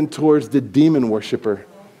mercy even towards the demon worshiper.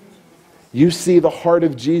 You see the heart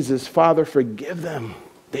of Jesus. Father, forgive them.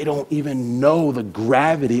 They don't even know the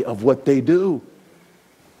gravity of what they do.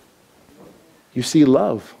 You see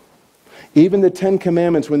love. Even the 10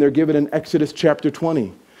 Commandments when they're given in Exodus chapter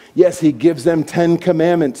 20. Yes, he gives them 10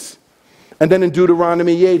 commandments. And then in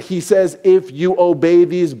Deuteronomy 8, he says, if you obey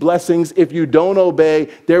these blessings, if you don't obey,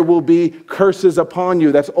 there will be curses upon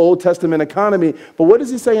you. That's Old Testament economy. But what does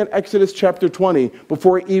he say in Exodus chapter 20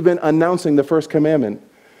 before even announcing the first commandment?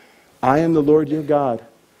 I am the Lord your God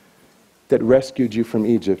that rescued you from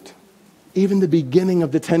Egypt. Even the beginning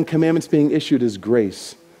of the 10 commandments being issued is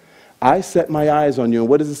grace. I set my eyes on you. And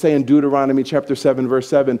what does it say in Deuteronomy chapter 7, verse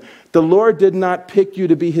 7? The Lord did not pick you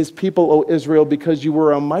to be his people, O Israel, because you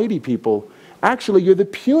were a mighty people. Actually, you're the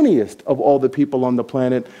puniest of all the people on the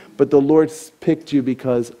planet, but the Lord picked you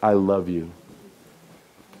because I love you.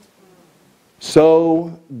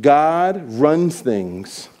 So God runs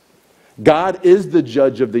things. God is the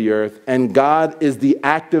judge of the earth, and God is the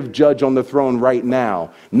active judge on the throne right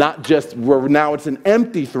now. Not just where now it's an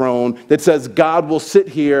empty throne that says God will sit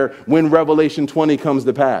here when Revelation 20 comes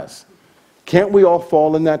to pass. Can't we all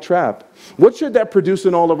fall in that trap? What should that produce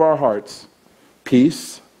in all of our hearts?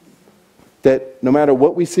 Peace. That no matter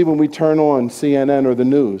what we see when we turn on CNN or the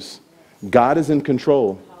news, God is in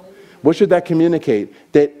control. What should that communicate?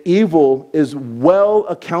 That evil is well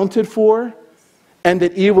accounted for, and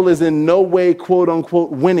that evil is in no way, quote unquote,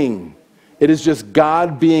 winning. It is just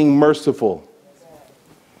God being merciful.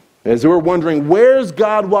 As we're wondering, where's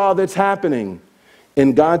God while that's happening?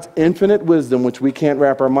 In God's infinite wisdom, which we can't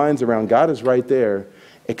wrap our minds around, God is right there,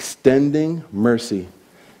 extending mercy,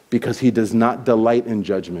 because he does not delight in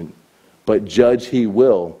judgment, but judge he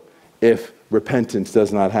will if repentance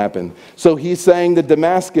does not happen. So he's saying that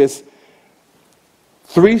Damascus,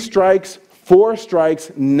 3 strikes, 4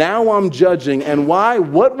 strikes, now I'm judging. And why?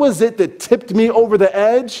 What was it that tipped me over the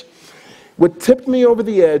edge? What tipped me over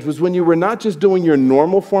the edge was when you were not just doing your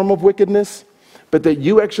normal form of wickedness, but that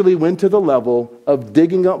you actually went to the level of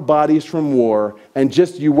digging up bodies from war, and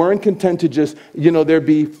just, you weren't content to just, there'd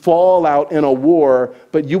be fallout in a war,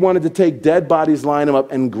 but you wanted to take dead bodies, line them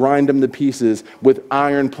up, and grind them to pieces with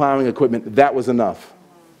iron plowing equipment. That was enough.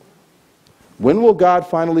 When will God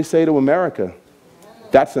finally say to America,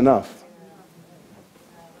 that's enough?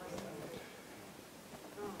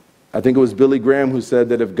 I think it was Billy Graham who said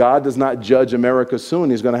that if God does not judge America soon,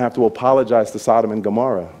 he's going to have to apologize to Sodom and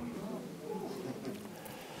Gomorrah.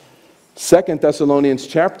 2 Thessalonians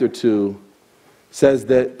chapter 2 says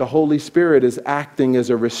that the Holy Spirit is acting as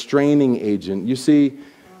a restraining agent. You see,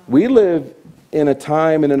 we live in a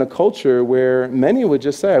time and in a culture where many would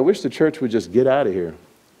just say, I wish the church would just get out of here.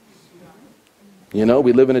 We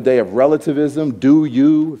live in a day of relativism. Do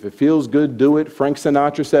you. If it feels good, do it. Frank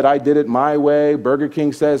Sinatra said, I did it my way. Burger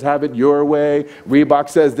King says, have it your way. Reebok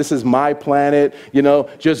says, this is my planet.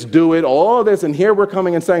 Just do it. All this. And here we're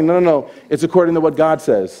coming and saying, no. It's according to what God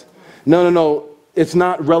says. No. It's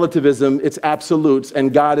not relativism. It's absolutes.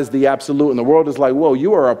 And God is the absolute. And the world is like, whoa,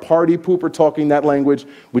 you are a party pooper talking that language.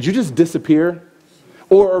 Would you just disappear?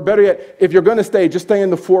 Or better yet, if you're going to stay, just stay in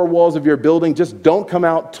the 4 walls of your building. Just don't come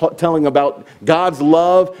out telling about God's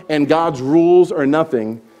love and God's rules or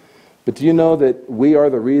nothing. But do you know that we are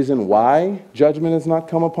the reason why judgment has not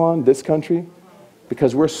come upon this country?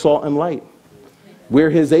 Because we're salt and light. We're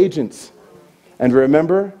his agents. And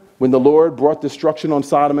remember, when the Lord brought destruction on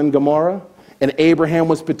Sodom and Gomorrah, and Abraham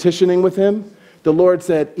was petitioning with him, the Lord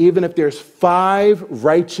said, even if there's 5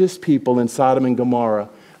 righteous people in Sodom and Gomorrah,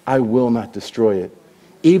 I will not destroy it.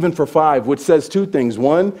 Even for 5, which says 2 things.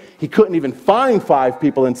 1, he couldn't even find 5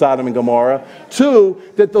 people in Sodom and Gomorrah. 2,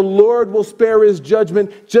 that the Lord will spare his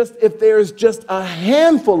judgment just if there's just a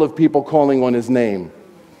handful of people calling on his name.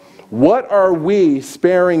 What are we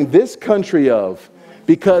sparing this country of?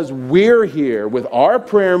 Because we're here with our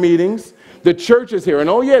prayer meetings. The church is here. And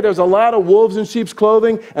oh yeah, there's a lot of wolves in sheep's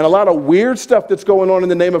clothing and a lot of weird stuff that's going on in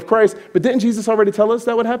the name of Christ. But didn't Jesus already tell us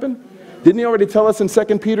that would happen? Didn't he already tell us in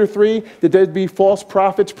 2 Peter 3 that there'd be false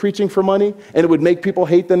prophets preaching for money and it would make people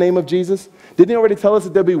hate the name of Jesus? Didn't he already tell us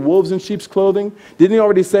that there'd be wolves in sheep's clothing? Didn't he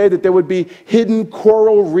already say that there would be hidden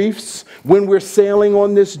coral reefs when we're sailing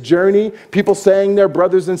on this journey? People saying they're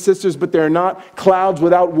brothers and sisters, but they're not. Clouds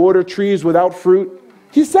without water, trees without fruit.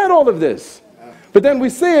 He said all of this. But then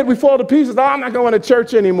we see it, we fall to pieces. Oh, I'm not going to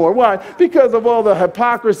church anymore. Why? Because of all the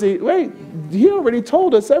hypocrisy. Wait, he already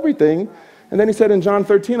told us everything. And then he said in John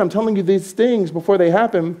 13, I'm telling you these things before they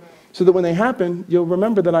happen, so that when they happen, you'll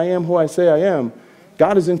remember that I am who I say I am.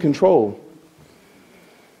 God is in control.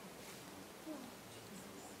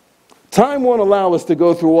 Time won't allow us to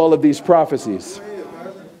go through all of these prophecies.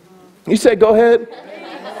 You say, go ahead.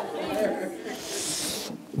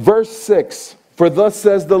 Verse 6, for thus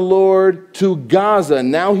says the Lord to Gaza.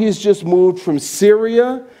 Now he's just moved from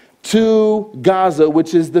Syria to Gaza,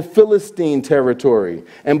 which is the Philistine territory.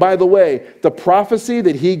 And by the way, the prophecy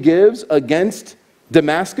that he gives against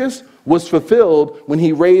Damascus was fulfilled when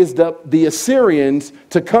he raised up the Assyrians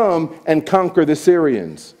to come and conquer the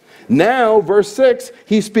Syrians. Now, verse 6,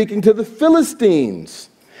 he's speaking to the Philistines.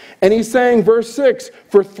 And he's saying, verse 6,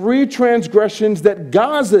 for 3 transgressions that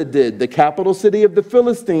Gaza did, the capital city of the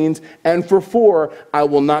Philistines, and for 4, I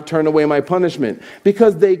will not turn away my punishment.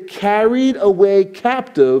 Because they carried away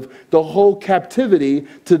captive the whole captivity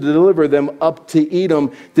to deliver them up to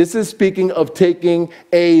Edom. This is speaking of taking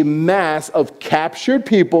a mass of captured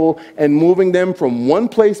people and moving them from one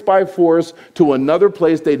place by force to another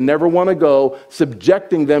place they'd never want to go,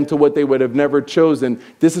 subjecting them to what they would have never chosen.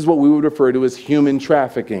 This is what we would refer to as human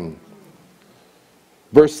trafficking.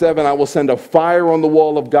 Verse 7, I will send a fire on the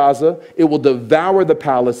wall of Gaza. It will devour the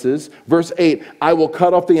palaces. Verse 8, I will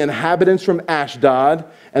cut off the inhabitants from Ashdod.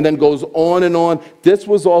 And then goes on and on. This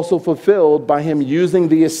was also fulfilled by him using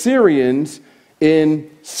the Assyrians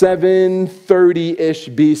in 730-ish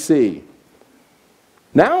BC.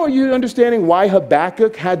 Now are you understanding why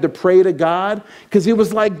Habakkuk had to pray to God? Because he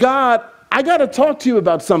was like, God, I got to talk to you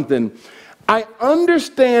about something. I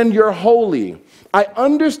understand you're holy. I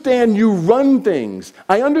understand you run things.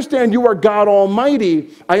 I understand you are God Almighty.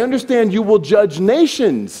 I understand you will judge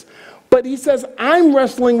nations. But he says, I'm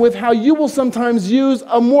wrestling with how you will sometimes use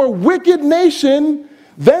a more wicked nation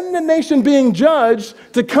than the nation being judged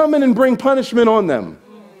to come in and bring punishment on them.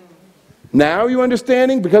 Now you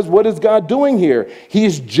understanding? Because what is God doing here?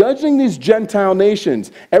 He's judging these Gentile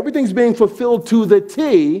nations. Everything's being fulfilled to the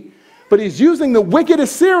T, but he's using the wicked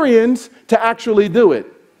Assyrians to actually do it.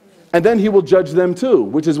 And then he will judge them too,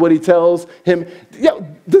 which is what he tells him. Yeah,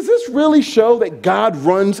 does this really show that God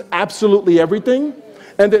runs absolutely everything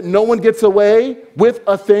and that no one gets away with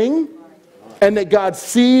a thing? And that God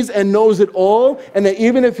sees and knows it all, and that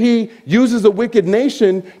even if he uses a wicked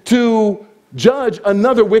nation to judge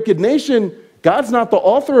another wicked nation, God's not the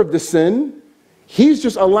author of the sin. He's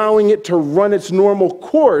just allowing it to run its normal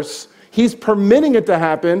course. He's permitting it to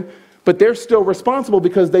happen, but they're still responsible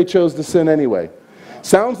because they chose to sin anyway.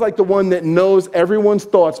 Sounds like the one that knows everyone's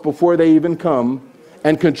thoughts before they even come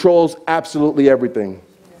and controls absolutely everything.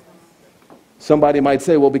 Somebody might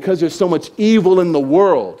say, well, because there's so much evil in the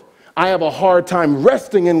world, I have a hard time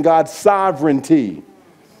resting in God's sovereignty.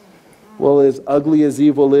 Well, as ugly as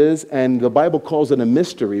evil is, and the Bible calls it a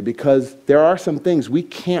mystery because there are some things we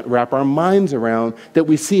can't wrap our minds around that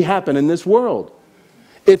we see happen in this world.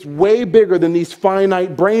 It's way bigger than these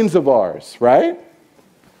finite brains of ours, right?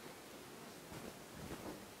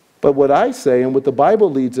 But what I say and what the Bible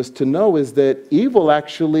leads us to know is that evil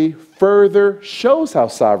actually further shows how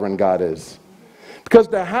sovereign God is. Because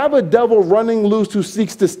to have a devil running loose who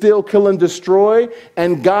seeks to steal, kill, and destroy,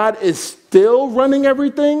 and God is still running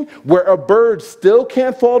everything, where a bird still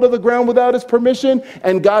can't fall to the ground without his permission,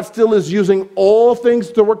 and God still is using all things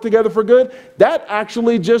to work together for good, that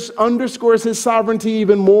actually just underscores his sovereignty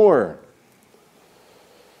even more.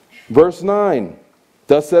 Verse 9.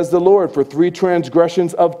 Thus says the Lord, for 3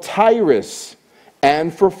 transgressions of Tyrus,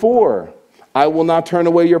 and for 4, I will not turn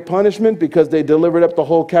away your punishment because they delivered up the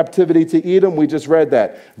whole captivity to Edom. We just read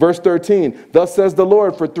that. Verse 13, thus says the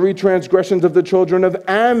Lord, for 3 transgressions of the children of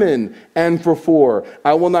Ammon, and for 4,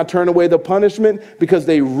 I will not turn away the punishment because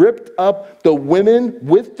they ripped up the women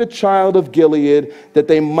with the child of Gilead that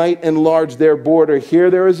they might enlarge their border.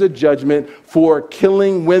 Here there is a judgment for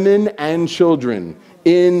killing women and children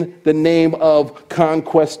in the name of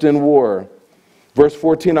conquest and war. Verse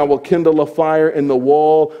 14, I will kindle a fire in the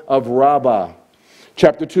wall of Rabbah.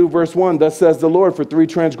 Chapter 2, verse 1, thus says the Lord, for 3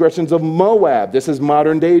 transgressions of Moab, this is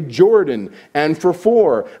modern day Jordan, and for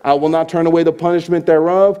 4, I will not turn away the punishment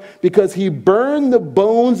thereof, because he burned the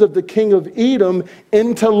bones of the king of Edom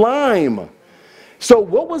into lime. So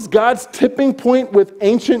what was God's tipping point with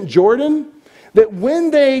ancient Jordan? That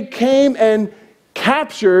when they came and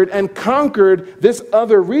captured and conquered this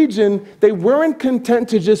other region, they weren't content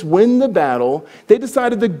to just win the battle. They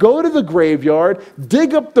decided to go to the graveyard,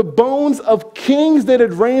 dig up the bones of kings that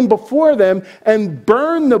had reigned before them, and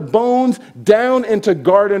burn the bones down into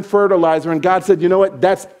garden fertilizer. And God said, you know what?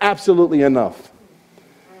 That's absolutely enough.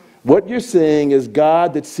 What you're seeing is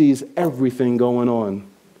God that sees everything going on.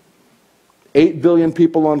 8 billion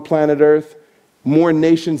people on planet Earth, more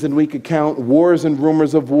nations than we could count, wars and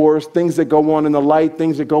rumors of wars, things that go on in the light,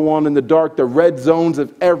 things that go on in the dark, the red zones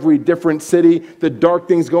of every different city, the dark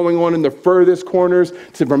things going on in the furthest corners,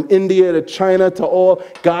 from India to China to all.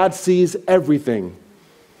 God sees everything.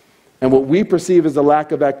 And what we perceive as a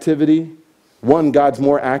lack of activity, one, God's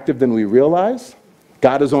more active than we realize.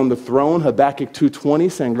 God is on the throne, Habakkuk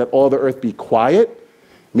 2:20, saying, let all the earth be quiet,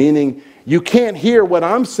 meaning you can't hear what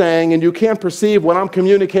I'm saying and you can't perceive what I'm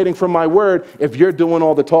communicating from my word if you're doing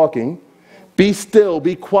all the talking. Be still,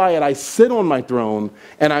 be quiet. I sit on my throne,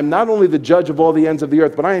 and I'm not only the judge of all the ends of the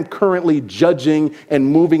earth, but I am currently judging and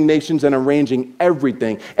moving nations and arranging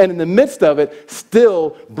everything. And in the midst of it,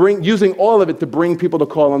 still using all of it to bring people to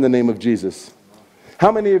call on the name of Jesus.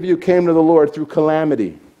 How many of you came to the Lord through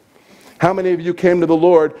calamity? How many of you came to the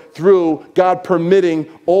Lord through God permitting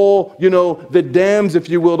all, the dams, if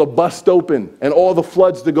you will, to bust open and all the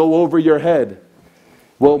floods to go over your head?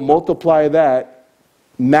 Well, multiply that.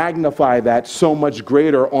 Magnify that so much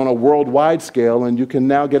greater on a worldwide scale, and you can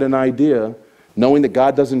now get an idea, knowing that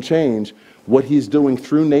God doesn't change, what he's doing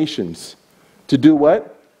through nations. To do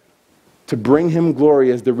what? To bring him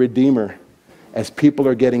glory as the Redeemer, as people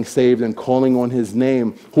are getting saved and calling on his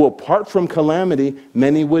name, who apart from calamity,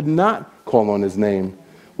 many would not call on his name.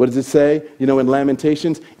 What does it say? In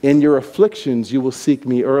Lamentations, in your afflictions you will seek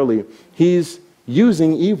me early. He's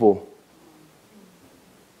using evil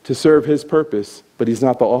to serve his purpose, but he's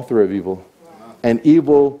not the author of evil. And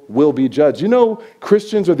evil will be judged.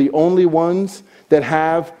 Christians are the only ones that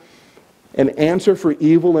have an answer for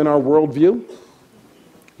evil in our worldview.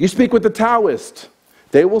 You speak with the Taoist.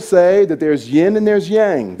 They will say that there's yin and there's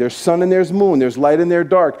yang, there's sun and there's moon, there's light and there's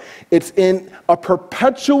dark. It's in a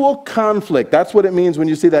perpetual conflict. That's what it means when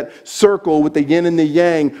you see that circle with the yin and the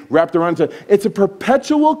yang wrapped around it. It's a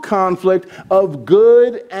perpetual conflict of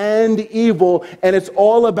good and evil, and it's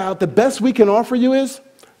all about, the best we can offer you is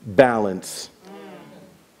balance.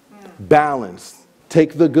 Balance.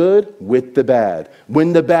 Take the good with the bad.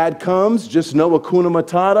 When the bad comes, just know Hakuna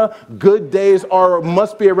Matata. Good days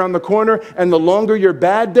must be around the corner, and the longer your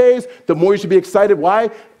bad days, the more you should be excited. Why?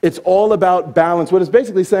 It's all about balance. What it's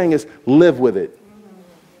basically saying is live with it.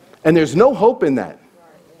 And there's no hope in that.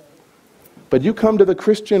 But you come to the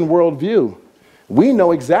Christian worldview, we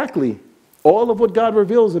know exactly all of what God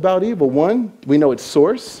reveals about evil. One, we know its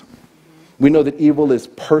source. We know that evil is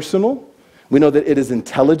personal. We know that it is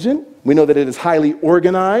intelligent. We know that it is highly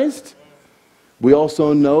organized. We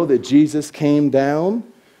also know that Jesus came down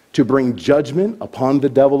to bring judgment upon the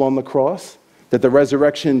devil on the cross, that the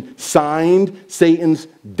resurrection signed Satan's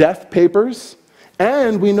death papers,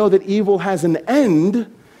 and we know that evil has an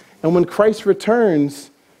end, and when Christ returns,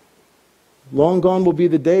 long gone will be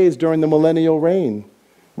the days during the millennial reign,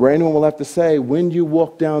 where anyone will have to say, when you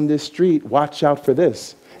walk down this street, watch out for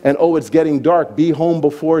this. And oh, it's getting dark, be home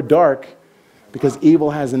before dark. Because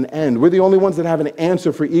evil has an end. We're the only ones that have an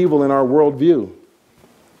answer for evil in our worldview.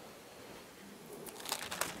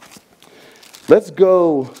 Let's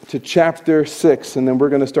go to chapter 6, and then we're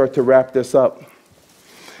going to start to wrap this up.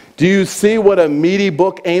 Do you see what a meaty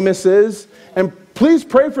book Amos is? And please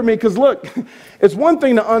pray for me, because look, it's one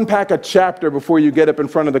thing to unpack a chapter before you get up in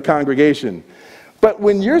front of the congregation. But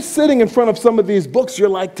when you're sitting in front of some of these books, you're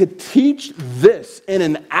like, to teach this in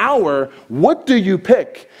an hour, what do you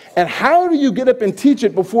pick? And how do you get up and teach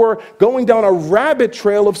it before going down a rabbit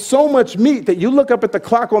trail of so much meat that you look up at the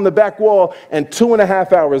clock on the back wall and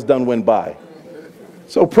 2.5 hours done went by?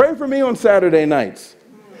 So pray for me on Saturday nights.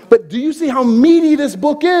 But do you see how meaty this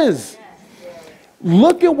book is?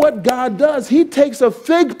 Look at what God does. He takes a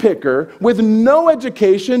fig picker with no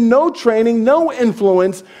education, no training, no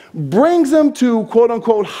influence, brings him to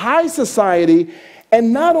quote-unquote high society,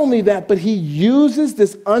 and not only that, but he uses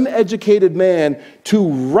this uneducated man to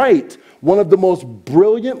write one of the most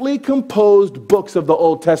brilliantly composed books of the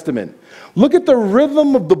Old Testament. Look at the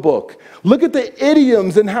rhythm of the book. Look at the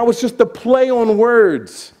idioms and how it's just a play on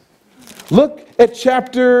words. Look at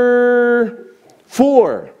chapter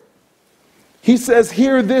 4. He says,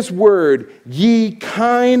 hear this word, ye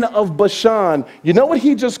kine of Bashan. You know what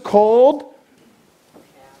he just called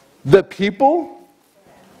the people?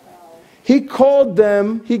 He called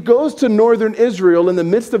them, he goes to northern Israel in the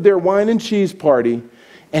midst of their wine and cheese party,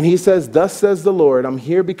 and he says, thus says the Lord, I'm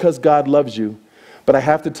here because God loves you, but I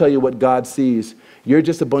have to tell you what God sees. You're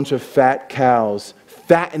just a bunch of fat cows,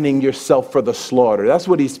 fattening yourself for the slaughter. That's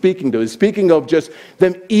what he's speaking to. He's speaking of just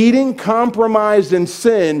them eating compromised in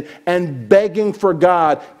sin and begging for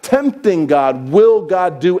God, tempting God. Will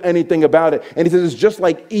God do anything about it? And he says, it's just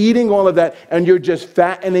like eating all of that, and you're just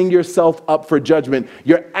fattening yourself up for judgment.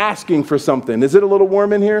 You're asking for something. Is it a little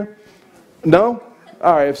warm in here? No?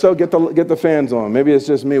 All right, if so, get the fans on. Maybe it's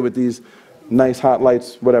just me with these nice hot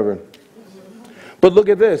lights, whatever. But look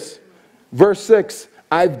at this. Verse 6.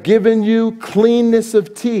 I've given you cleanness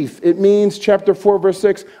of teeth. It means, chapter 4, verse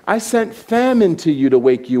 6, I sent famine to you to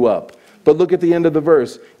wake you up. But look at the end of the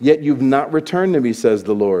verse. Yet you've not returned to me, says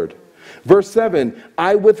the Lord. Verse 7,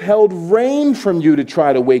 I withheld rain from you to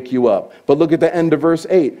try to wake you up. But look at the end of verse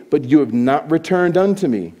 8. But you have not returned unto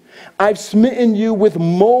me. I've smitten you with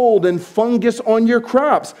mold and fungus on your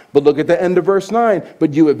crops. But look at the end of verse 9.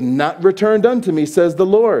 But you have not returned unto me, says the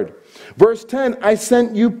Lord. Verse 10, I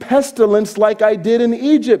sent you pestilence like I did in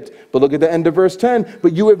Egypt. But look at the end of verse 10.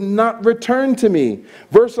 But you have not returned to me.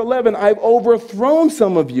 Verse 11, I've overthrown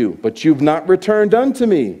some of you, but you've not returned unto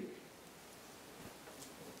me.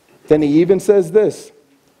 Then he even says this.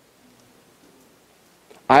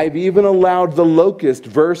 I've even allowed the locust,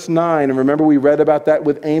 verse 9, and remember we read about that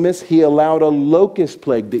with Amos. He allowed a locust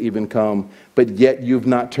plague to even come, but yet you've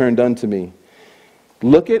not turned unto me.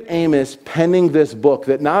 Look at Amos penning this book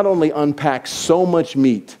that not only unpacks so much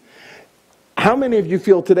meat. How many of you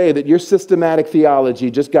feel today that your systematic theology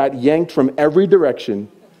just got yanked from every direction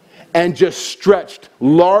and just stretched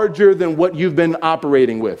larger than what you've been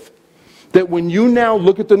operating with? That when you now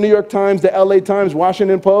look at the New York Times, the LA Times,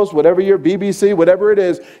 Washington Post, whatever your BBC, whatever it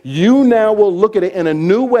is, you now will look at it in a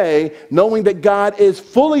new way, knowing that God is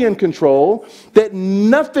fully in control, that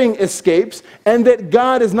nothing escapes, and that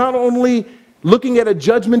God is not only looking at a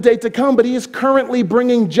judgment day to come, but he is currently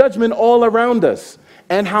bringing judgment all around us.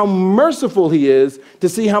 And how merciful he is to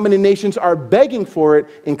see how many nations are begging for it,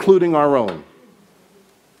 including our own.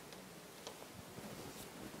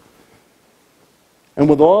 And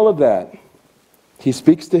with all of that, he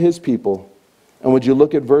speaks to his people. And would you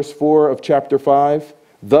look at verse 4 of chapter 5?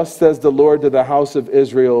 Thus says the Lord to the house of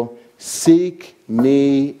Israel, seek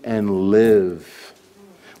me and live.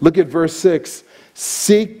 Look at verse 6.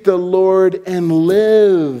 Seek the Lord and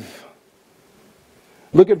live.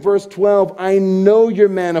 Look at verse 12. I know your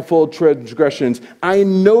manifold transgressions. I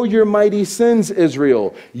know your mighty sins,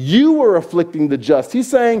 Israel. You are afflicting the just. He's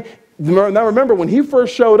saying, now remember, when he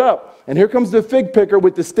first showed up, and here comes the fig picker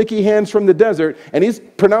with the sticky hands from the desert, and he's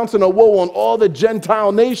pronouncing a woe on all the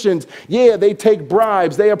Gentile nations. Yeah, they take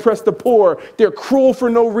bribes, they oppress the poor, they're cruel for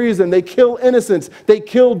no reason, they kill innocents, they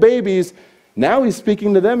kill babies. Now he's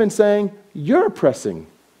speaking to them and saying, you're oppressing.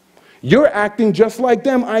 You're acting just like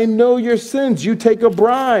them. I know your sins. You take a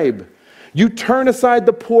bribe. You turn aside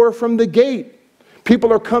the poor from the gate.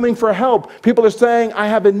 People are coming for help. People are saying, I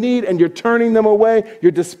have a need, and you're turning them away.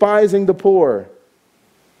 You're despising the poor.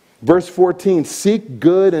 Verse 14, seek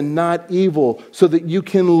good and not evil so that you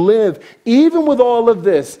can live. Even with all of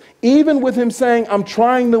this, even with him saying, I'm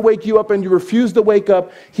trying to wake you up and you refuse to wake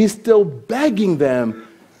up, he's still begging them,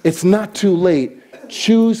 it's not too late.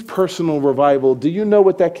 Choose personal revival. Do you know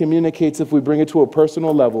what that communicates if we bring it to a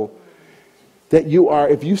personal level? That you are,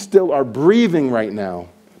 if you still are breathing right now,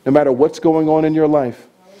 no matter what's going on in your life,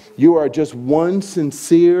 you are just one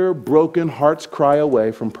sincere, broken heart's cry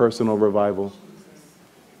away from personal revival.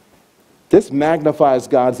 This magnifies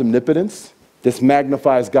God's omnipotence. This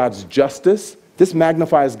magnifies God's justice. This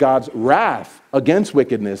magnifies God's wrath against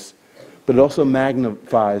wickedness. But it also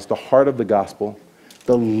magnifies the heart of the gospel,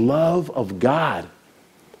 the love of God.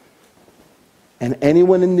 And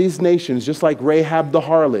anyone in these nations, just like Rahab the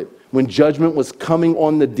harlot, when judgment was coming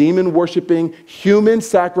on the demon-worshiping,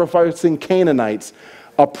 human-sacrificing Canaanites,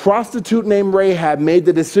 a prostitute named Rahab made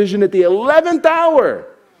the decision at the 11th hour,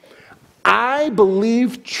 I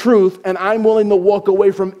believe truth and I'm willing to walk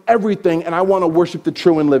away from everything and I want to worship the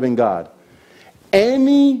true and living God.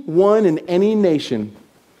 Anyone in any nation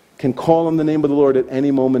can call on the name of the Lord at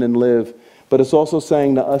any moment and live. But it's also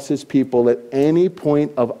saying to us, his people, at any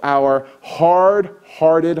point of our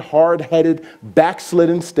hard-hearted, hard-headed,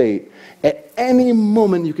 backslidden state, at any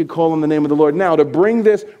moment you could call on the name of the Lord. Now, to bring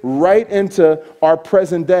this right into our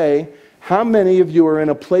present day, how many of you are in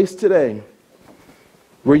a place today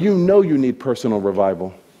where you know you need personal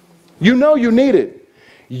revival? You know you need it.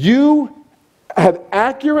 You have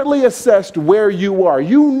accurately assessed where you are.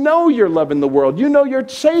 You know you're loving the world. You know you're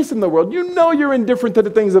chasing the world. You know you're indifferent to the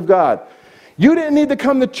things of God. You didn't need to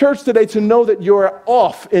come to church today to know that you're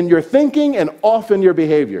off in your thinking and off in your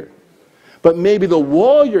behavior. But maybe the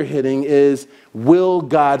wall you're hitting is, will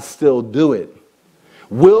God still do it?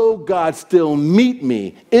 Will God still meet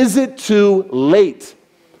me? Is it too late?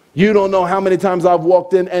 You don't know how many times I've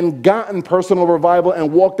walked in and gotten personal revival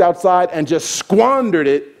and walked outside and just squandered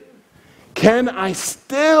it. Can I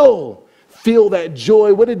still feel that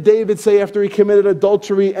joy? What did David say after he committed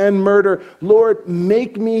adultery and murder? Lord,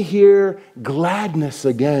 make me hear gladness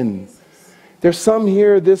again. There's some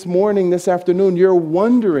here this morning, this afternoon, you're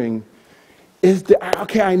wondering,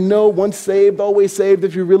 okay, I know once saved, always saved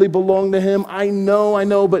if you really belong to him. I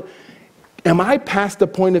know, but am I past the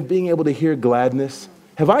point of being able to hear gladness?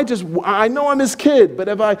 I know I'm his kid, but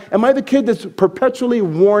am I the kid that's perpetually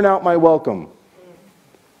worn out my welcome?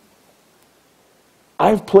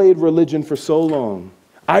 I've played religion for so long.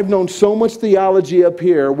 I've known so much theology up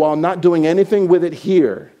here while not doing anything with it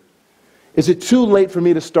here. Is it too late for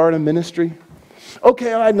me to start a ministry?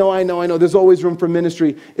 Okay, I know. There's always room for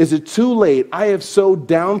ministry. Is it too late? I have so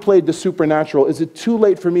downplayed the supernatural. Is it too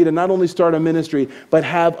late for me to not only start a ministry, but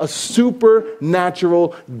have a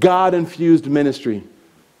supernatural, God-infused ministry?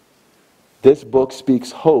 This book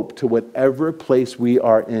speaks hope to whatever place we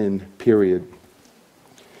are in, period.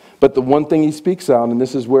 But the one thing he speaks out, and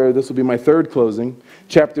this is where this will be my third closing,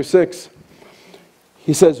 chapter 6.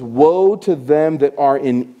 He says, woe to them that are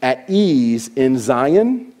at ease in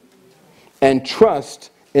Zion and trust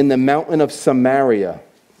in the mountain of Samaria.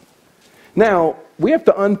 Now, we have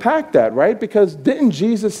to unpack that, right? Because didn't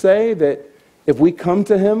Jesus say that if we come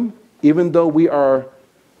to him, even though we are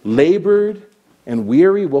labored and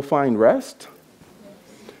weary, we'll find rest?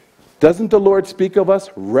 Doesn't the Lord speak of us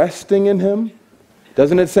resting in him?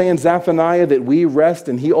 Doesn't it say in Zephaniah that we rest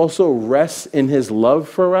and he also rests in his love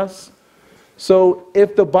for us? So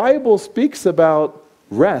if the Bible speaks about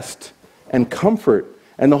rest and comfort,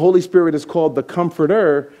 and the Holy Spirit is called the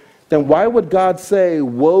Comforter, then why would God say,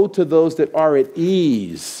 woe to those that are at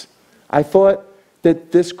ease? I thought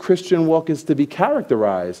that this Christian walk is to be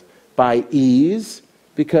characterized by ease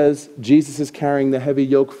because Jesus is carrying the heavy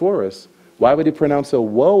yoke for us. Why would he pronounce a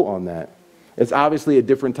woe on that? It's obviously a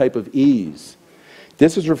different type of ease.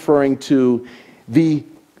 This is referring to the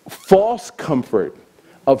false comfort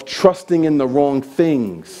of trusting in the wrong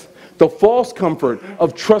things. The false comfort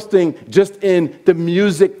of trusting just in the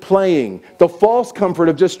music playing. The false comfort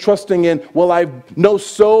of just trusting in, well, I know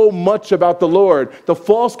so much about the Lord. The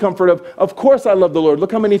false comfort of course I love the Lord.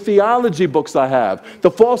 Look how many theology books I have. The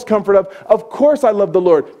false comfort of course I love the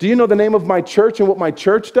Lord. Do you know the name of my church and what my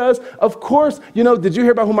church does? Of course. Did you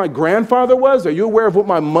hear about who my grandfather was? Are you aware of what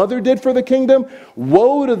my mother did for the kingdom?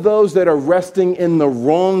 Woe to those that are resting in the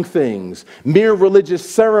wrong things. Mere religious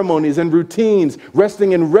ceremonies and routines,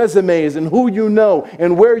 resting in resumes and who you know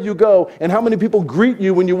and where you go and how many people greet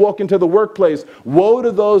you when you walk into the workplace. Woe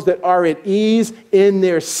to those that are at ease in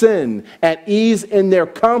their sin, at ease in their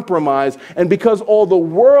compromise. And because all the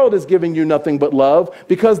world is giving you nothing but love,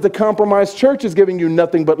 because the compromised church is giving you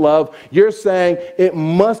nothing but love, you're saying it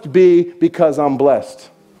must be because I'm blessed.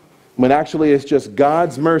 When actually it's just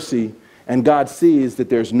God's mercy, and God sees that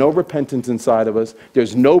there's no repentance inside of us,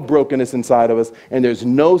 there's no brokenness inside of us, and there's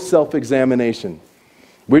no self-examination.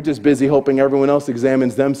 We're just busy hoping everyone else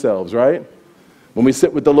examines themselves, right? When we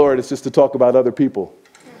sit with the Lord, it's just to talk about other people.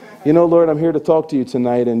 Lord, I'm here to talk to you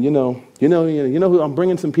tonight, and you know who I'm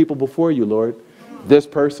bringing some people before you, Lord. This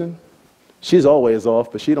person, she's always off,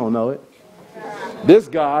 but she don't know it. This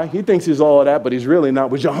guy, he thinks he's all of that, but he's really not.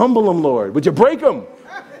 Would you humble him, Lord? Would you break him?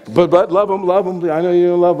 But love him. I know you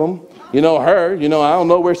don't love him. Her, I don't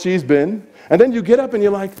know where she's been. And then you get up and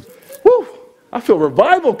you're like, whew. I feel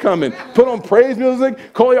revival coming. Put on praise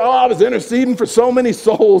music. Call you, I was interceding for so many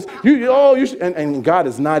souls. And God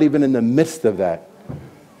is not even in the midst of that.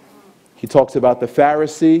 He talks about the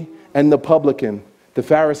Pharisee and the publican. The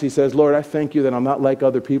Pharisee says, Lord, I thank you that I'm not like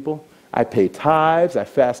other people. I pay tithes. I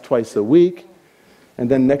fast twice a week. And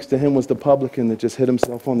then next to him was the publican that just hit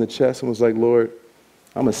himself on the chest and was like, Lord,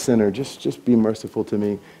 I'm a sinner. Just be merciful to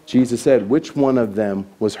me. Jesus said, which one of them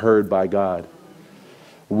was heard by God?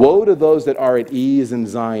 Woe to those that are at ease in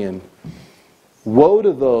Zion. Woe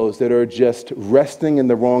to those that are just resting in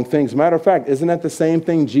the wrong things. Matter of fact, isn't that the same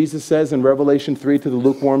thing Jesus says in Revelation 3 to the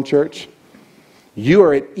lukewarm church? You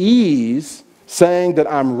are at ease saying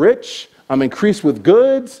that I'm rich, I'm increased with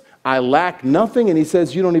goods, I lack nothing. And he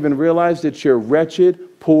says you don't even realize that you're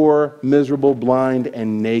wretched, poor, miserable, blind,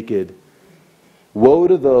 and naked. Woe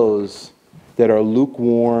to those that are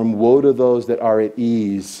lukewarm. Woe to those that are at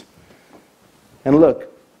ease. And look,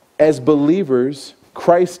 as believers,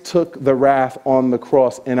 Christ took the wrath on the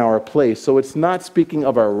cross in our place. So it's not speaking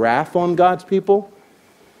of a wrath on God's people,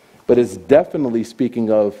 but it's definitely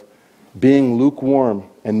speaking of being lukewarm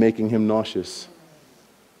and making him nauseous.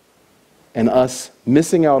 And us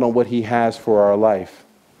missing out on what he has for our life.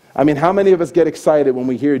 I mean, how many of us get excited when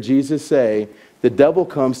we hear Jesus say, the devil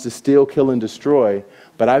comes to steal, kill, and destroy,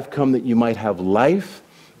 but I've come that you might have life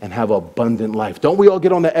and have abundant life. Don't we all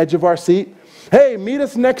get on the edge of our seat? Hey, meet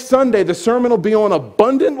us next Sunday. The sermon will be on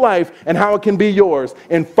abundant life and how it can be yours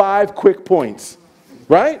in 5 quick points.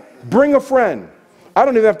 Right? Bring a friend. I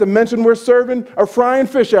don't even have to mention we're serving or frying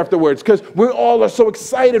fish afterwards because we all are so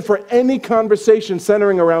excited for any conversation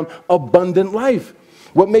centering around abundant life.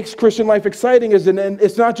 What makes Christian life exciting is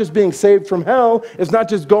it's not just being saved from hell, it's not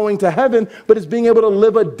just going to heaven, but it's being able to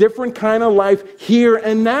live a different kind of life here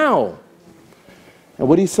and now. And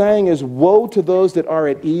what he's saying is, woe to those that are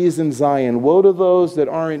at ease in Zion. Woe to those that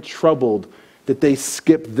aren't troubled, that they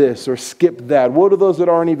skip this or skip that. Woe to those that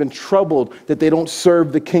aren't even troubled, that they don't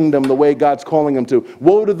serve the kingdom the way God's calling them to.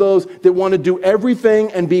 Woe to those that want to do everything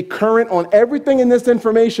and be current on everything in this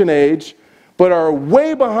information age, but are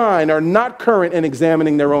way behind, are not current in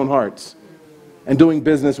examining their own hearts and doing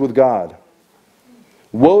business with God.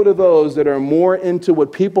 Woe to those that are more into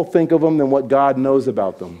what people think of them than what God knows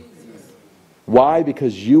about them. Why?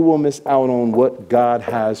 Because you will miss out on what God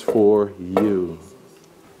has for you.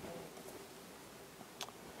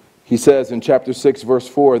 He says in chapter 6, verse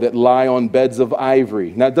 4, that lie on beds of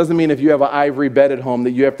ivory. Now, it doesn't mean if you have an ivory bed at home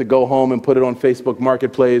that you have to go home and put it on Facebook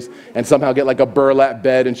Marketplace and somehow get like a burlap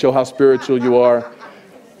bed and show how spiritual you are.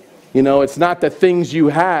 You know, it's not the things you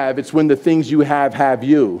have, it's when the things you have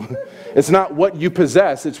you. It's not what you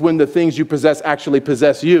possess, it's when the things you possess actually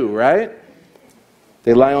possess you, right?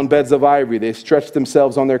 They lie on beds of ivory. They stretch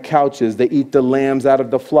themselves on their couches. They eat the lambs out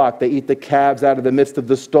of the flock. They eat the calves out of the midst of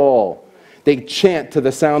the stall. They chant to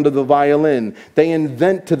the sound of the violin. They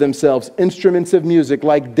invent to themselves instruments of music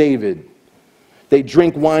like David. They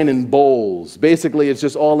drink wine in bowls. Basically, it's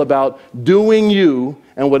just all about doing you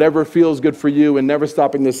and whatever feels good for you and never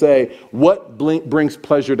stopping to say, what brings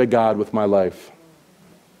pleasure to God with my life?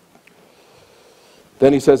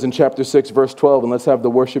 Then he says in chapter 6, verse 12, and let's have the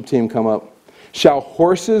worship team come up. Shall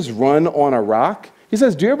horses run on a rock? He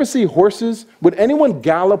says, do you ever see horses? Would anyone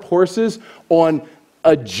gallop horses on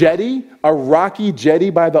a jetty, a rocky jetty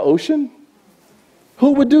by the ocean?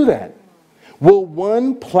 Who would do that? Will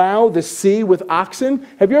one plow the sea with oxen?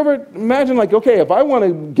 Have you ever imagined, like, okay, if I want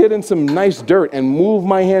to get in some nice dirt and move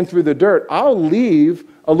my hand through the dirt, I'll leave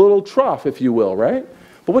a little trough, if you will, right?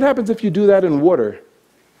 But what happens if you do that in water?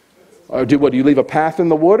 Or do you leave a path in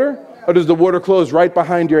the water? Or does the water close right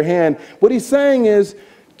behind your hand? What he's saying is,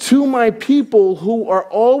 to my people who are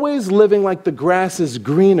always living like the grass is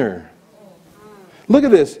greener. Look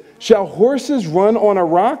at this. Shall horses run on a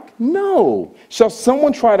rock? No. Shall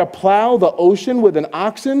someone try to plow the ocean with an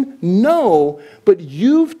oxen? No. But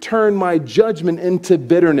you've turned my judgment into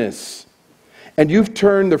bitterness, and you've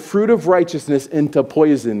turned the fruit of righteousness into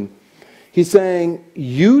poison. He's saying,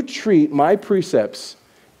 you treat my precepts,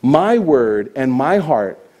 my word, and my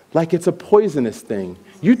heart like it's a poisonous thing.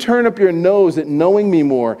 You turn up your nose at knowing me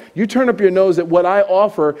more. You turn up your nose at what I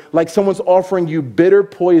offer like someone's offering you bitter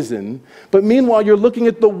poison. But meanwhile, you're looking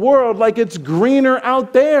at the world like it's greener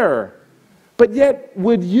out there. But yet,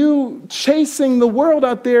 would you chasing the world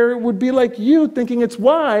out there would be like you thinking it's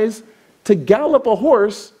wise to gallop a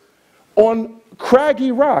horse on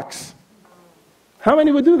craggy rocks. How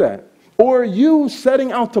many would do that? Or you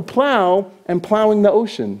setting out to plow and plowing the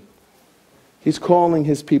ocean. He's calling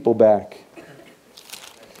his people back.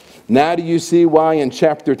 Now do you see why in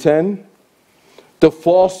chapter 10, the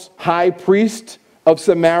false high priest of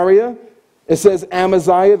Samaria, it says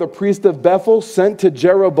Amaziah, the priest of Bethel, sent to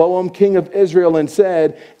Jeroboam, king of Israel, and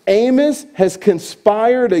said, Amos has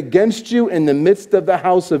conspired against you in the midst of the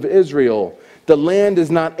house of Israel. The land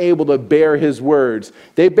is not able to bear his words.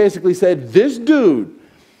 They basically said, this dude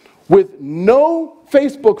with no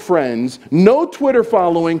Facebook friends, no Twitter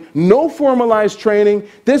following, no formalized training,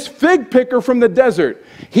 this fig picker from the desert,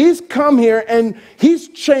 he's come here and he's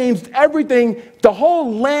changed everything. The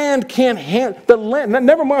whole land can't handle, the land,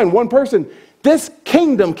 never mind one person, this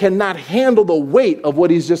kingdom cannot handle the weight of what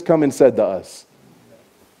he's just come and said to us.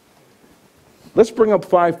 Let's bring up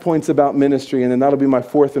 5 points about ministry, and then that'll be my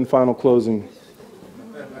fourth and final closing.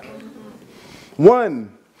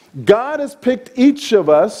 1, God has picked each of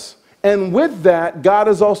us, and with that, God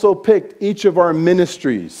has also picked each of our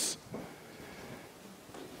ministries.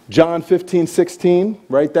 John 15:16,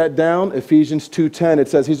 write that down. Ephesians 2:10, it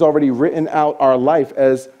says he's already written out our life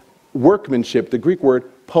as workmanship, the Greek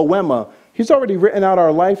word poema. He's already written out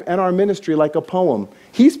our life and our ministry like a poem.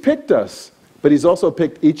 He's picked us, but he's also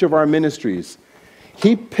picked each of our ministries.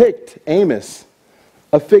 He picked Amos,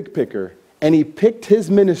 a fig picker, and he picked his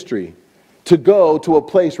ministry to go to a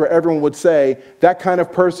place where everyone would say, that kind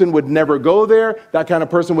of person would never go there, that kind of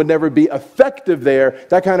person would never be effective there,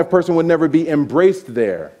 that kind of person would never be embraced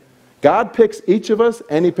there. God picks each of us,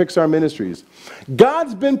 and he picks our ministries.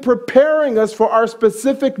 God's been preparing us for our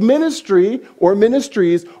specific ministry or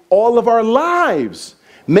ministries all of our lives,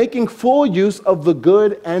 making full use of the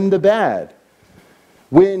good and the bad.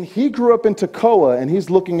 When he grew up in Tekoa and he's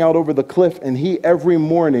looking out over the cliff, and he every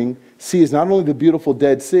morning sees not only the beautiful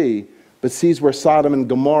Dead Sea, but sees where Sodom and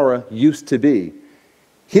Gomorrah used to be.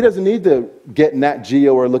 He doesn't need to get Nat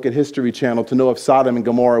Geo or look at History Channel to know if Sodom and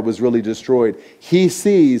Gomorrah was really destroyed. He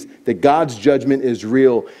sees that God's judgment is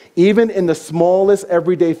real. Even in the smallest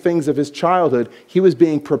everyday things of his childhood, he was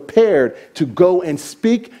being prepared to go and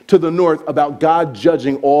speak to the north about God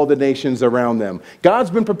judging all the nations around them. God's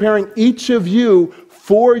been preparing each of you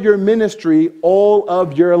for your ministry all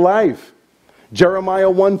of your life. Jeremiah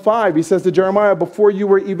 1:5, he says to Jeremiah, before you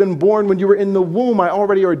were even born, when you were in the womb, I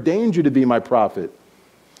already ordained you to be my prophet.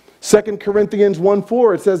 2 Corinthians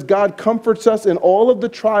 1:4, it says God comforts us in all of the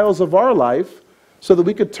trials of our life so that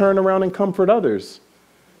we could turn around and comfort others.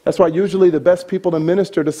 That's why usually the best people to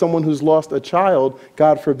minister to someone who's lost a child,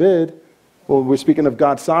 God forbid, well, we're speaking of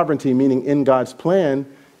God's sovereignty, meaning in God's plan,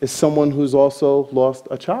 is someone who's also lost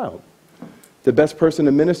a child. The best person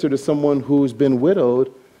to minister to someone who's been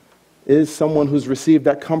widowed is someone who's received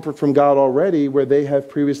that comfort from God already where they have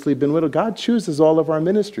previously been widowed. God chooses all of our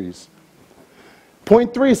ministries.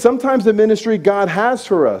 Point 3, sometimes the ministry God has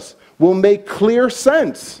for us will make clear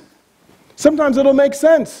sense. Sometimes it'll make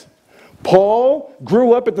sense. Paul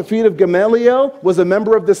grew up at the feet of Gamaliel, was a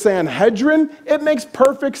member of the Sanhedrin. It makes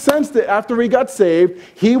perfect sense that after he got saved,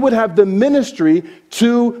 he would have the ministry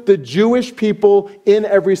to the Jewish people in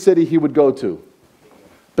every city he would go to.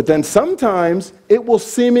 But then sometimes it will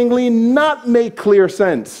seemingly not make clear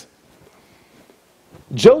sense.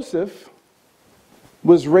 Joseph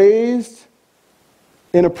was raised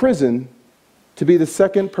in a prison to be the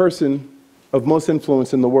second person of most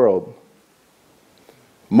influence in the world.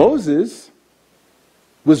 Moses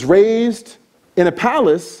was raised in a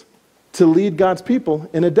palace to lead God's people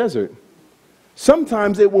in a desert.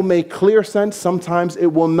 Sometimes it will make clear sense, sometimes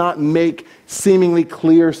it will not make seemingly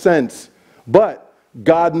clear sense. But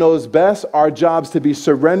God knows best. Our job's to be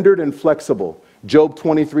surrendered and flexible. Job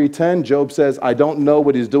 23:10, Job says, I don't know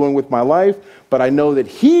what he's doing with my life, but I know that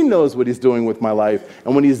he knows what he's doing with my life.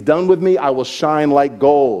 And when he's done with me, I will shine like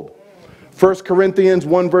gold. 1 Corinthians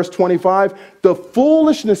 1 verse 25, the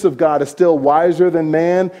foolishness of God is still wiser than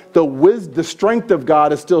man. The strength of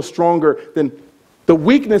God is still stronger than, the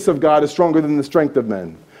weakness of God is stronger than the strength of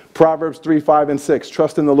men. Proverbs 3:5-6,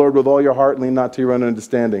 trust in the Lord with all your heart, lean not to your own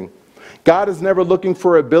understanding. God is never looking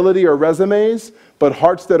for ability or resumes, but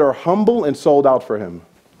hearts that are humble and sold out for him.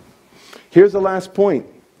 Here's the last point,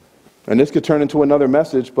 and this could turn into another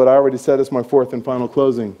message, but I already said it's my fourth and final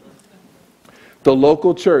closing. The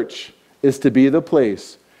local church is to be the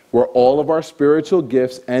place where all of our spiritual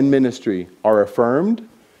gifts and ministry are affirmed,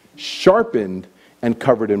 sharpened, and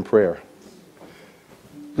covered in prayer.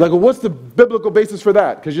 Like, well, what's the biblical basis for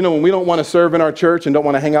that? Because, when we don't want to serve in our church and don't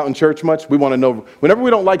want to hang out in church much, we want to know, whenever we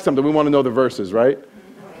don't like something, we want to know the verses, right?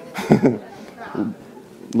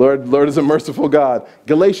 Lord is a merciful God.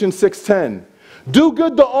 Galatians 6:10. Do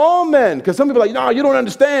good to all men. Because some people are like, no, you don't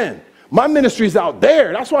understand. My ministry's out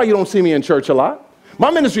there. That's why you don't see me in church a lot.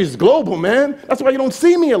 My ministry is global, man. That's why you don't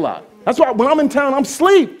see me a lot. That's why when I'm in town, I'm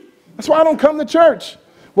asleep. That's why I don't come to church.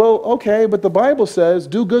 Well, okay, but the Bible says,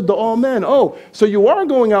 do good to all men. Oh, so you are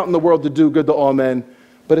going out in the world to do good to all men,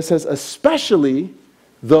 but it says, especially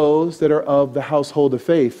those that are of the household of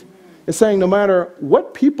faith. It's saying no matter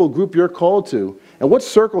what people group you're called to and what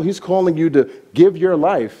circle he's calling you to give your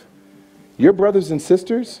life, your brothers and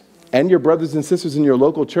sisters and your brothers and sisters in your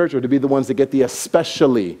local church are to be the ones that get the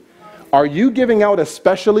especially. Are you giving out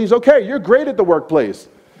especiallys? Okay, you're great at the workplace.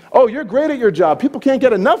 Oh, you're great at your job. People can't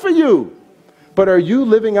get enough of you. But are you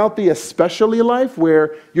living out the especially life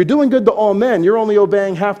where you're doing good to all men? You're only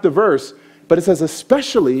obeying half the verse. But it says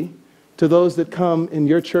especially to those that come in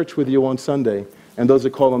your church with you on Sunday and those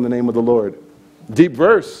that call on the name of the Lord. Deep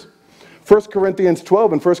verse. 1 Corinthians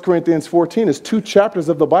 12 and 1 Corinthians 14 is 2 chapters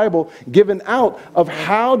of the Bible given out of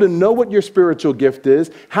how to know what your spiritual gift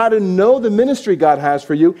is, how to know the ministry God has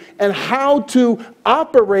for you, and how to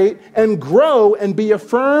operate and grow and be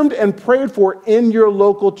affirmed and prayed for in your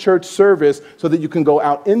local church service so that you can go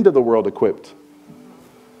out into the world equipped.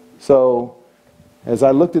 So as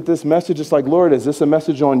I looked at this message, it's like, Lord, is this a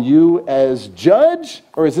message on you as judge,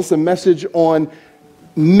 or is this a message on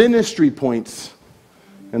ministry points?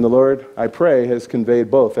 And the Lord, I pray, has conveyed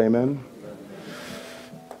both. Amen.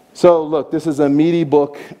 So look, this is a meaty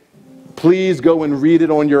book. Please go and read it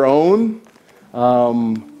on your own.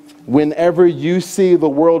 Whenever you see the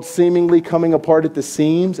world seemingly coming apart at the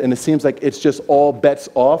seams, and it seems like it's just all bets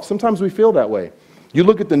off, sometimes we feel that way. You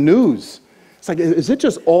look at the news. It's like, is it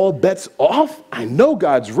just all bets off? I know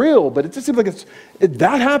God's real, but it just seems like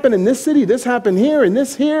that happened in this city, this happened here, and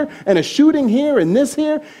this here, and a shooting here, and this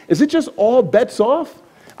here. Is it just all bets off?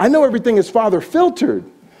 I know everything is Father filtered,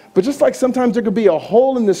 but just like sometimes there could be a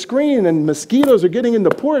hole in the screen and mosquitoes are getting in the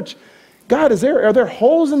porch, God, are there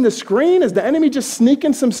holes in the screen? Is the enemy just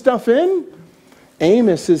sneaking some stuff in?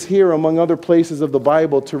 Amos is here, among other places of the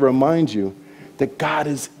Bible, to remind you that God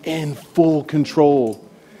is in full control.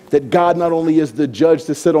 That God not only is the judge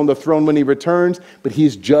to sit on the throne when he returns, but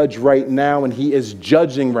he's judge right now, and he is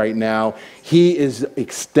judging right now. He is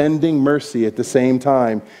extending mercy at the same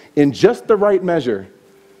time in just the right measure.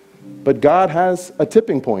 But God has a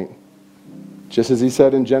tipping point. Just as he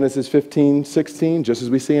said in Genesis 15:16, just as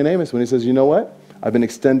we see in Amos, when he says, you know what? I've been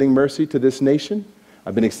extending mercy to this nation.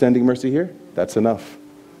 I've been extending mercy here. That's enough.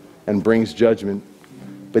 And brings judgment.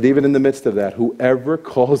 But even in the midst of that, whoever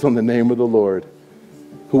calls on the name of the Lord,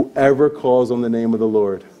 whoever calls on the name of the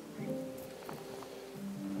Lord.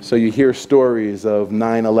 So you hear stories of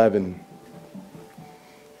 9/11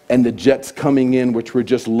 and the jets coming in, which were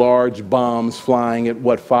just large bombs flying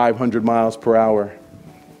at, 500 miles per hour.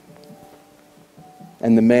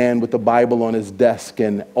 And the man with the Bible on his desk,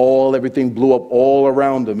 and everything blew up all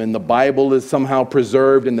around him, and the Bible is somehow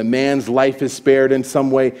preserved, and the man's life is spared in some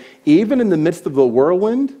way. Even in the midst of the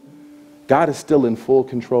whirlwind, God is still in full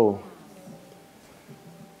control.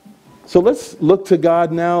 So let's look to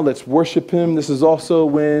God now. Let's worship him. This is also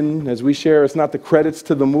when, as we share, it's not the credits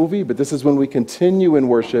to the movie, but this is when we continue in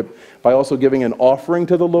worship by also giving an offering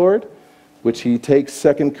to the Lord, which he takes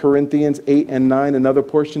 2 Corinthians 8 and 9 and other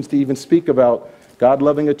portions to even speak about God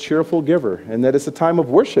loving a cheerful giver, and that it's a time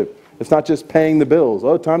of worship. It's not just paying the bills.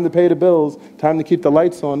 Oh, time to pay the bills, time to keep the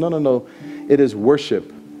lights on. No. It is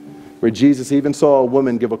worship, where Jesus even saw a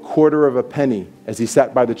woman give a quarter of a penny as he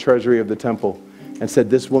sat by the treasury of the temple and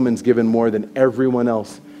said, this woman's given more than everyone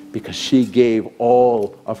else because she gave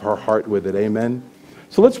all of her heart with it. Amen?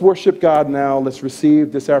 So let's worship God now. Let's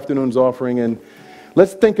receive this afternoon's offering, and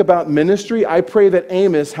let's think about ministry. I pray that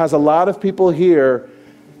Amos has a lot of people here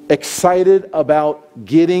excited about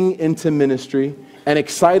getting into ministry and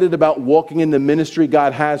excited about walking in the ministry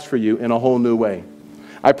God has for you in a whole new way.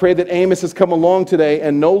 I pray that Amos has come along today,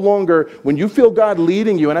 and no longer, when you feel God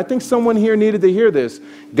leading you, and I think someone here needed to hear this,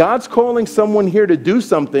 God's calling someone here to do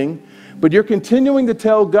something, but you're continuing to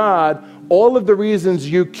tell God all of the reasons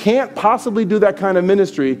you can't possibly do that kind of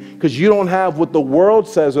ministry because you don't have what the world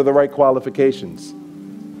says are the right qualifications.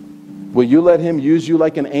 Will you let him use you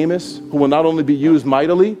like an Amos, who will not only be used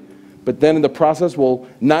mightily, but then in the process will,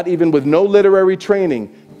 not even with no literary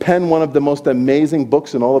training, pen one of the most amazing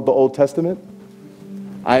books in all of the Old Testament?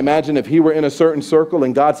 I imagine if he were in a certain circle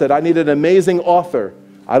and God said, I need an amazing author,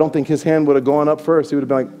 I don't think his hand would have gone up first. He would have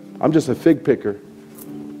been like, I'm just a fig picker.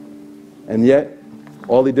 And yet,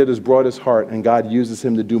 all he did is brought his heart, and God uses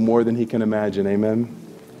him to do more than he can imagine. Amen?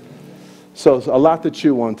 So a lot to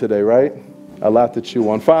chew on today, right? A lot to chew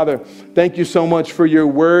on. Father, thank you so much for your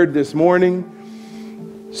word this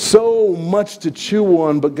morning. So much to chew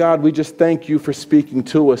on, but God, we just thank you for speaking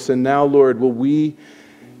to us. And now, Lord, will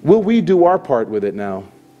we do our part with it now?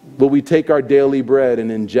 Will we take our daily bread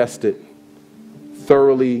and ingest it,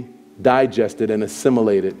 thoroughly digest it and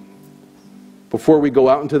assimilate it, before we go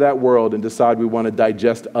out into that world and decide we want to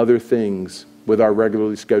digest other things with our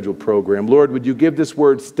regularly scheduled program? Lord, would you give this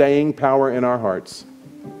word staying power in our hearts?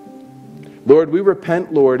 Lord, we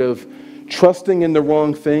repent, Lord, of trusting in the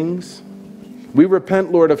wrong things. We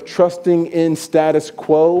repent, Lord, of trusting in status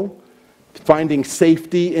quo, finding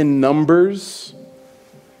safety in numbers.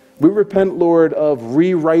 We repent, Lord, of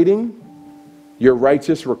rewriting your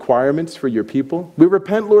righteous requirements for your people. We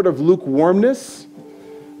repent, Lord, of lukewarmness.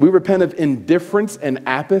 We repent of indifference and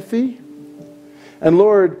apathy. And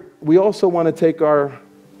Lord, we also want to take our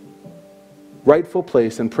rightful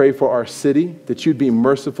place and pray for our city, that you'd be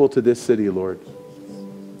merciful to this city, Lord.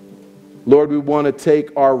 Lord, we want to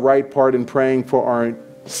take our right part in praying for our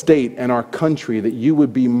state and our country, that you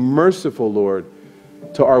would be merciful, Lord,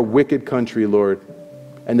 to our wicked country, Lord,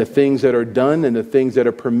 and the things that are done and the things that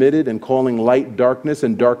are permitted, and calling light darkness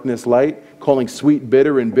and darkness light, calling sweet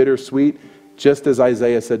bitter and bitter sweet, just as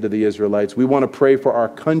Isaiah said to the Israelites. We want to pray for our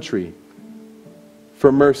country,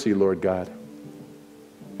 for mercy, Lord God.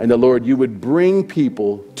 And the Lord, you would bring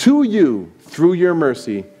people to you through your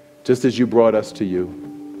mercy, just as you brought us to you.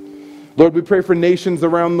 Lord, we pray for nations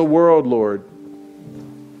around the world, Lord.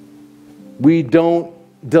 We don't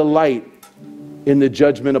delight in the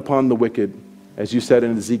judgment upon the wicked, as you said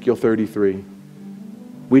in Ezekiel 33.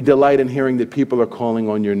 We delight in hearing that people are calling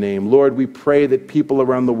on your name. Lord, we pray that people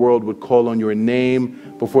around the world would call on your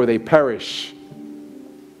name before they perish.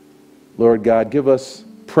 Lord God, give us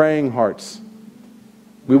praying hearts.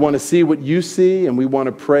 We want to see what you see, and we want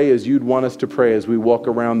to pray as you'd want us to pray as we walk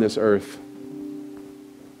around this earth.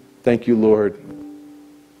 Thank you, Lord.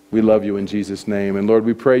 We love you in Jesus' name. And Lord,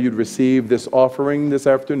 we pray you'd receive this offering this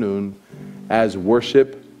afternoon as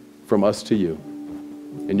worship from us to you.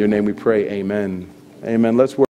 In your name we pray, amen. Amen. Let's work.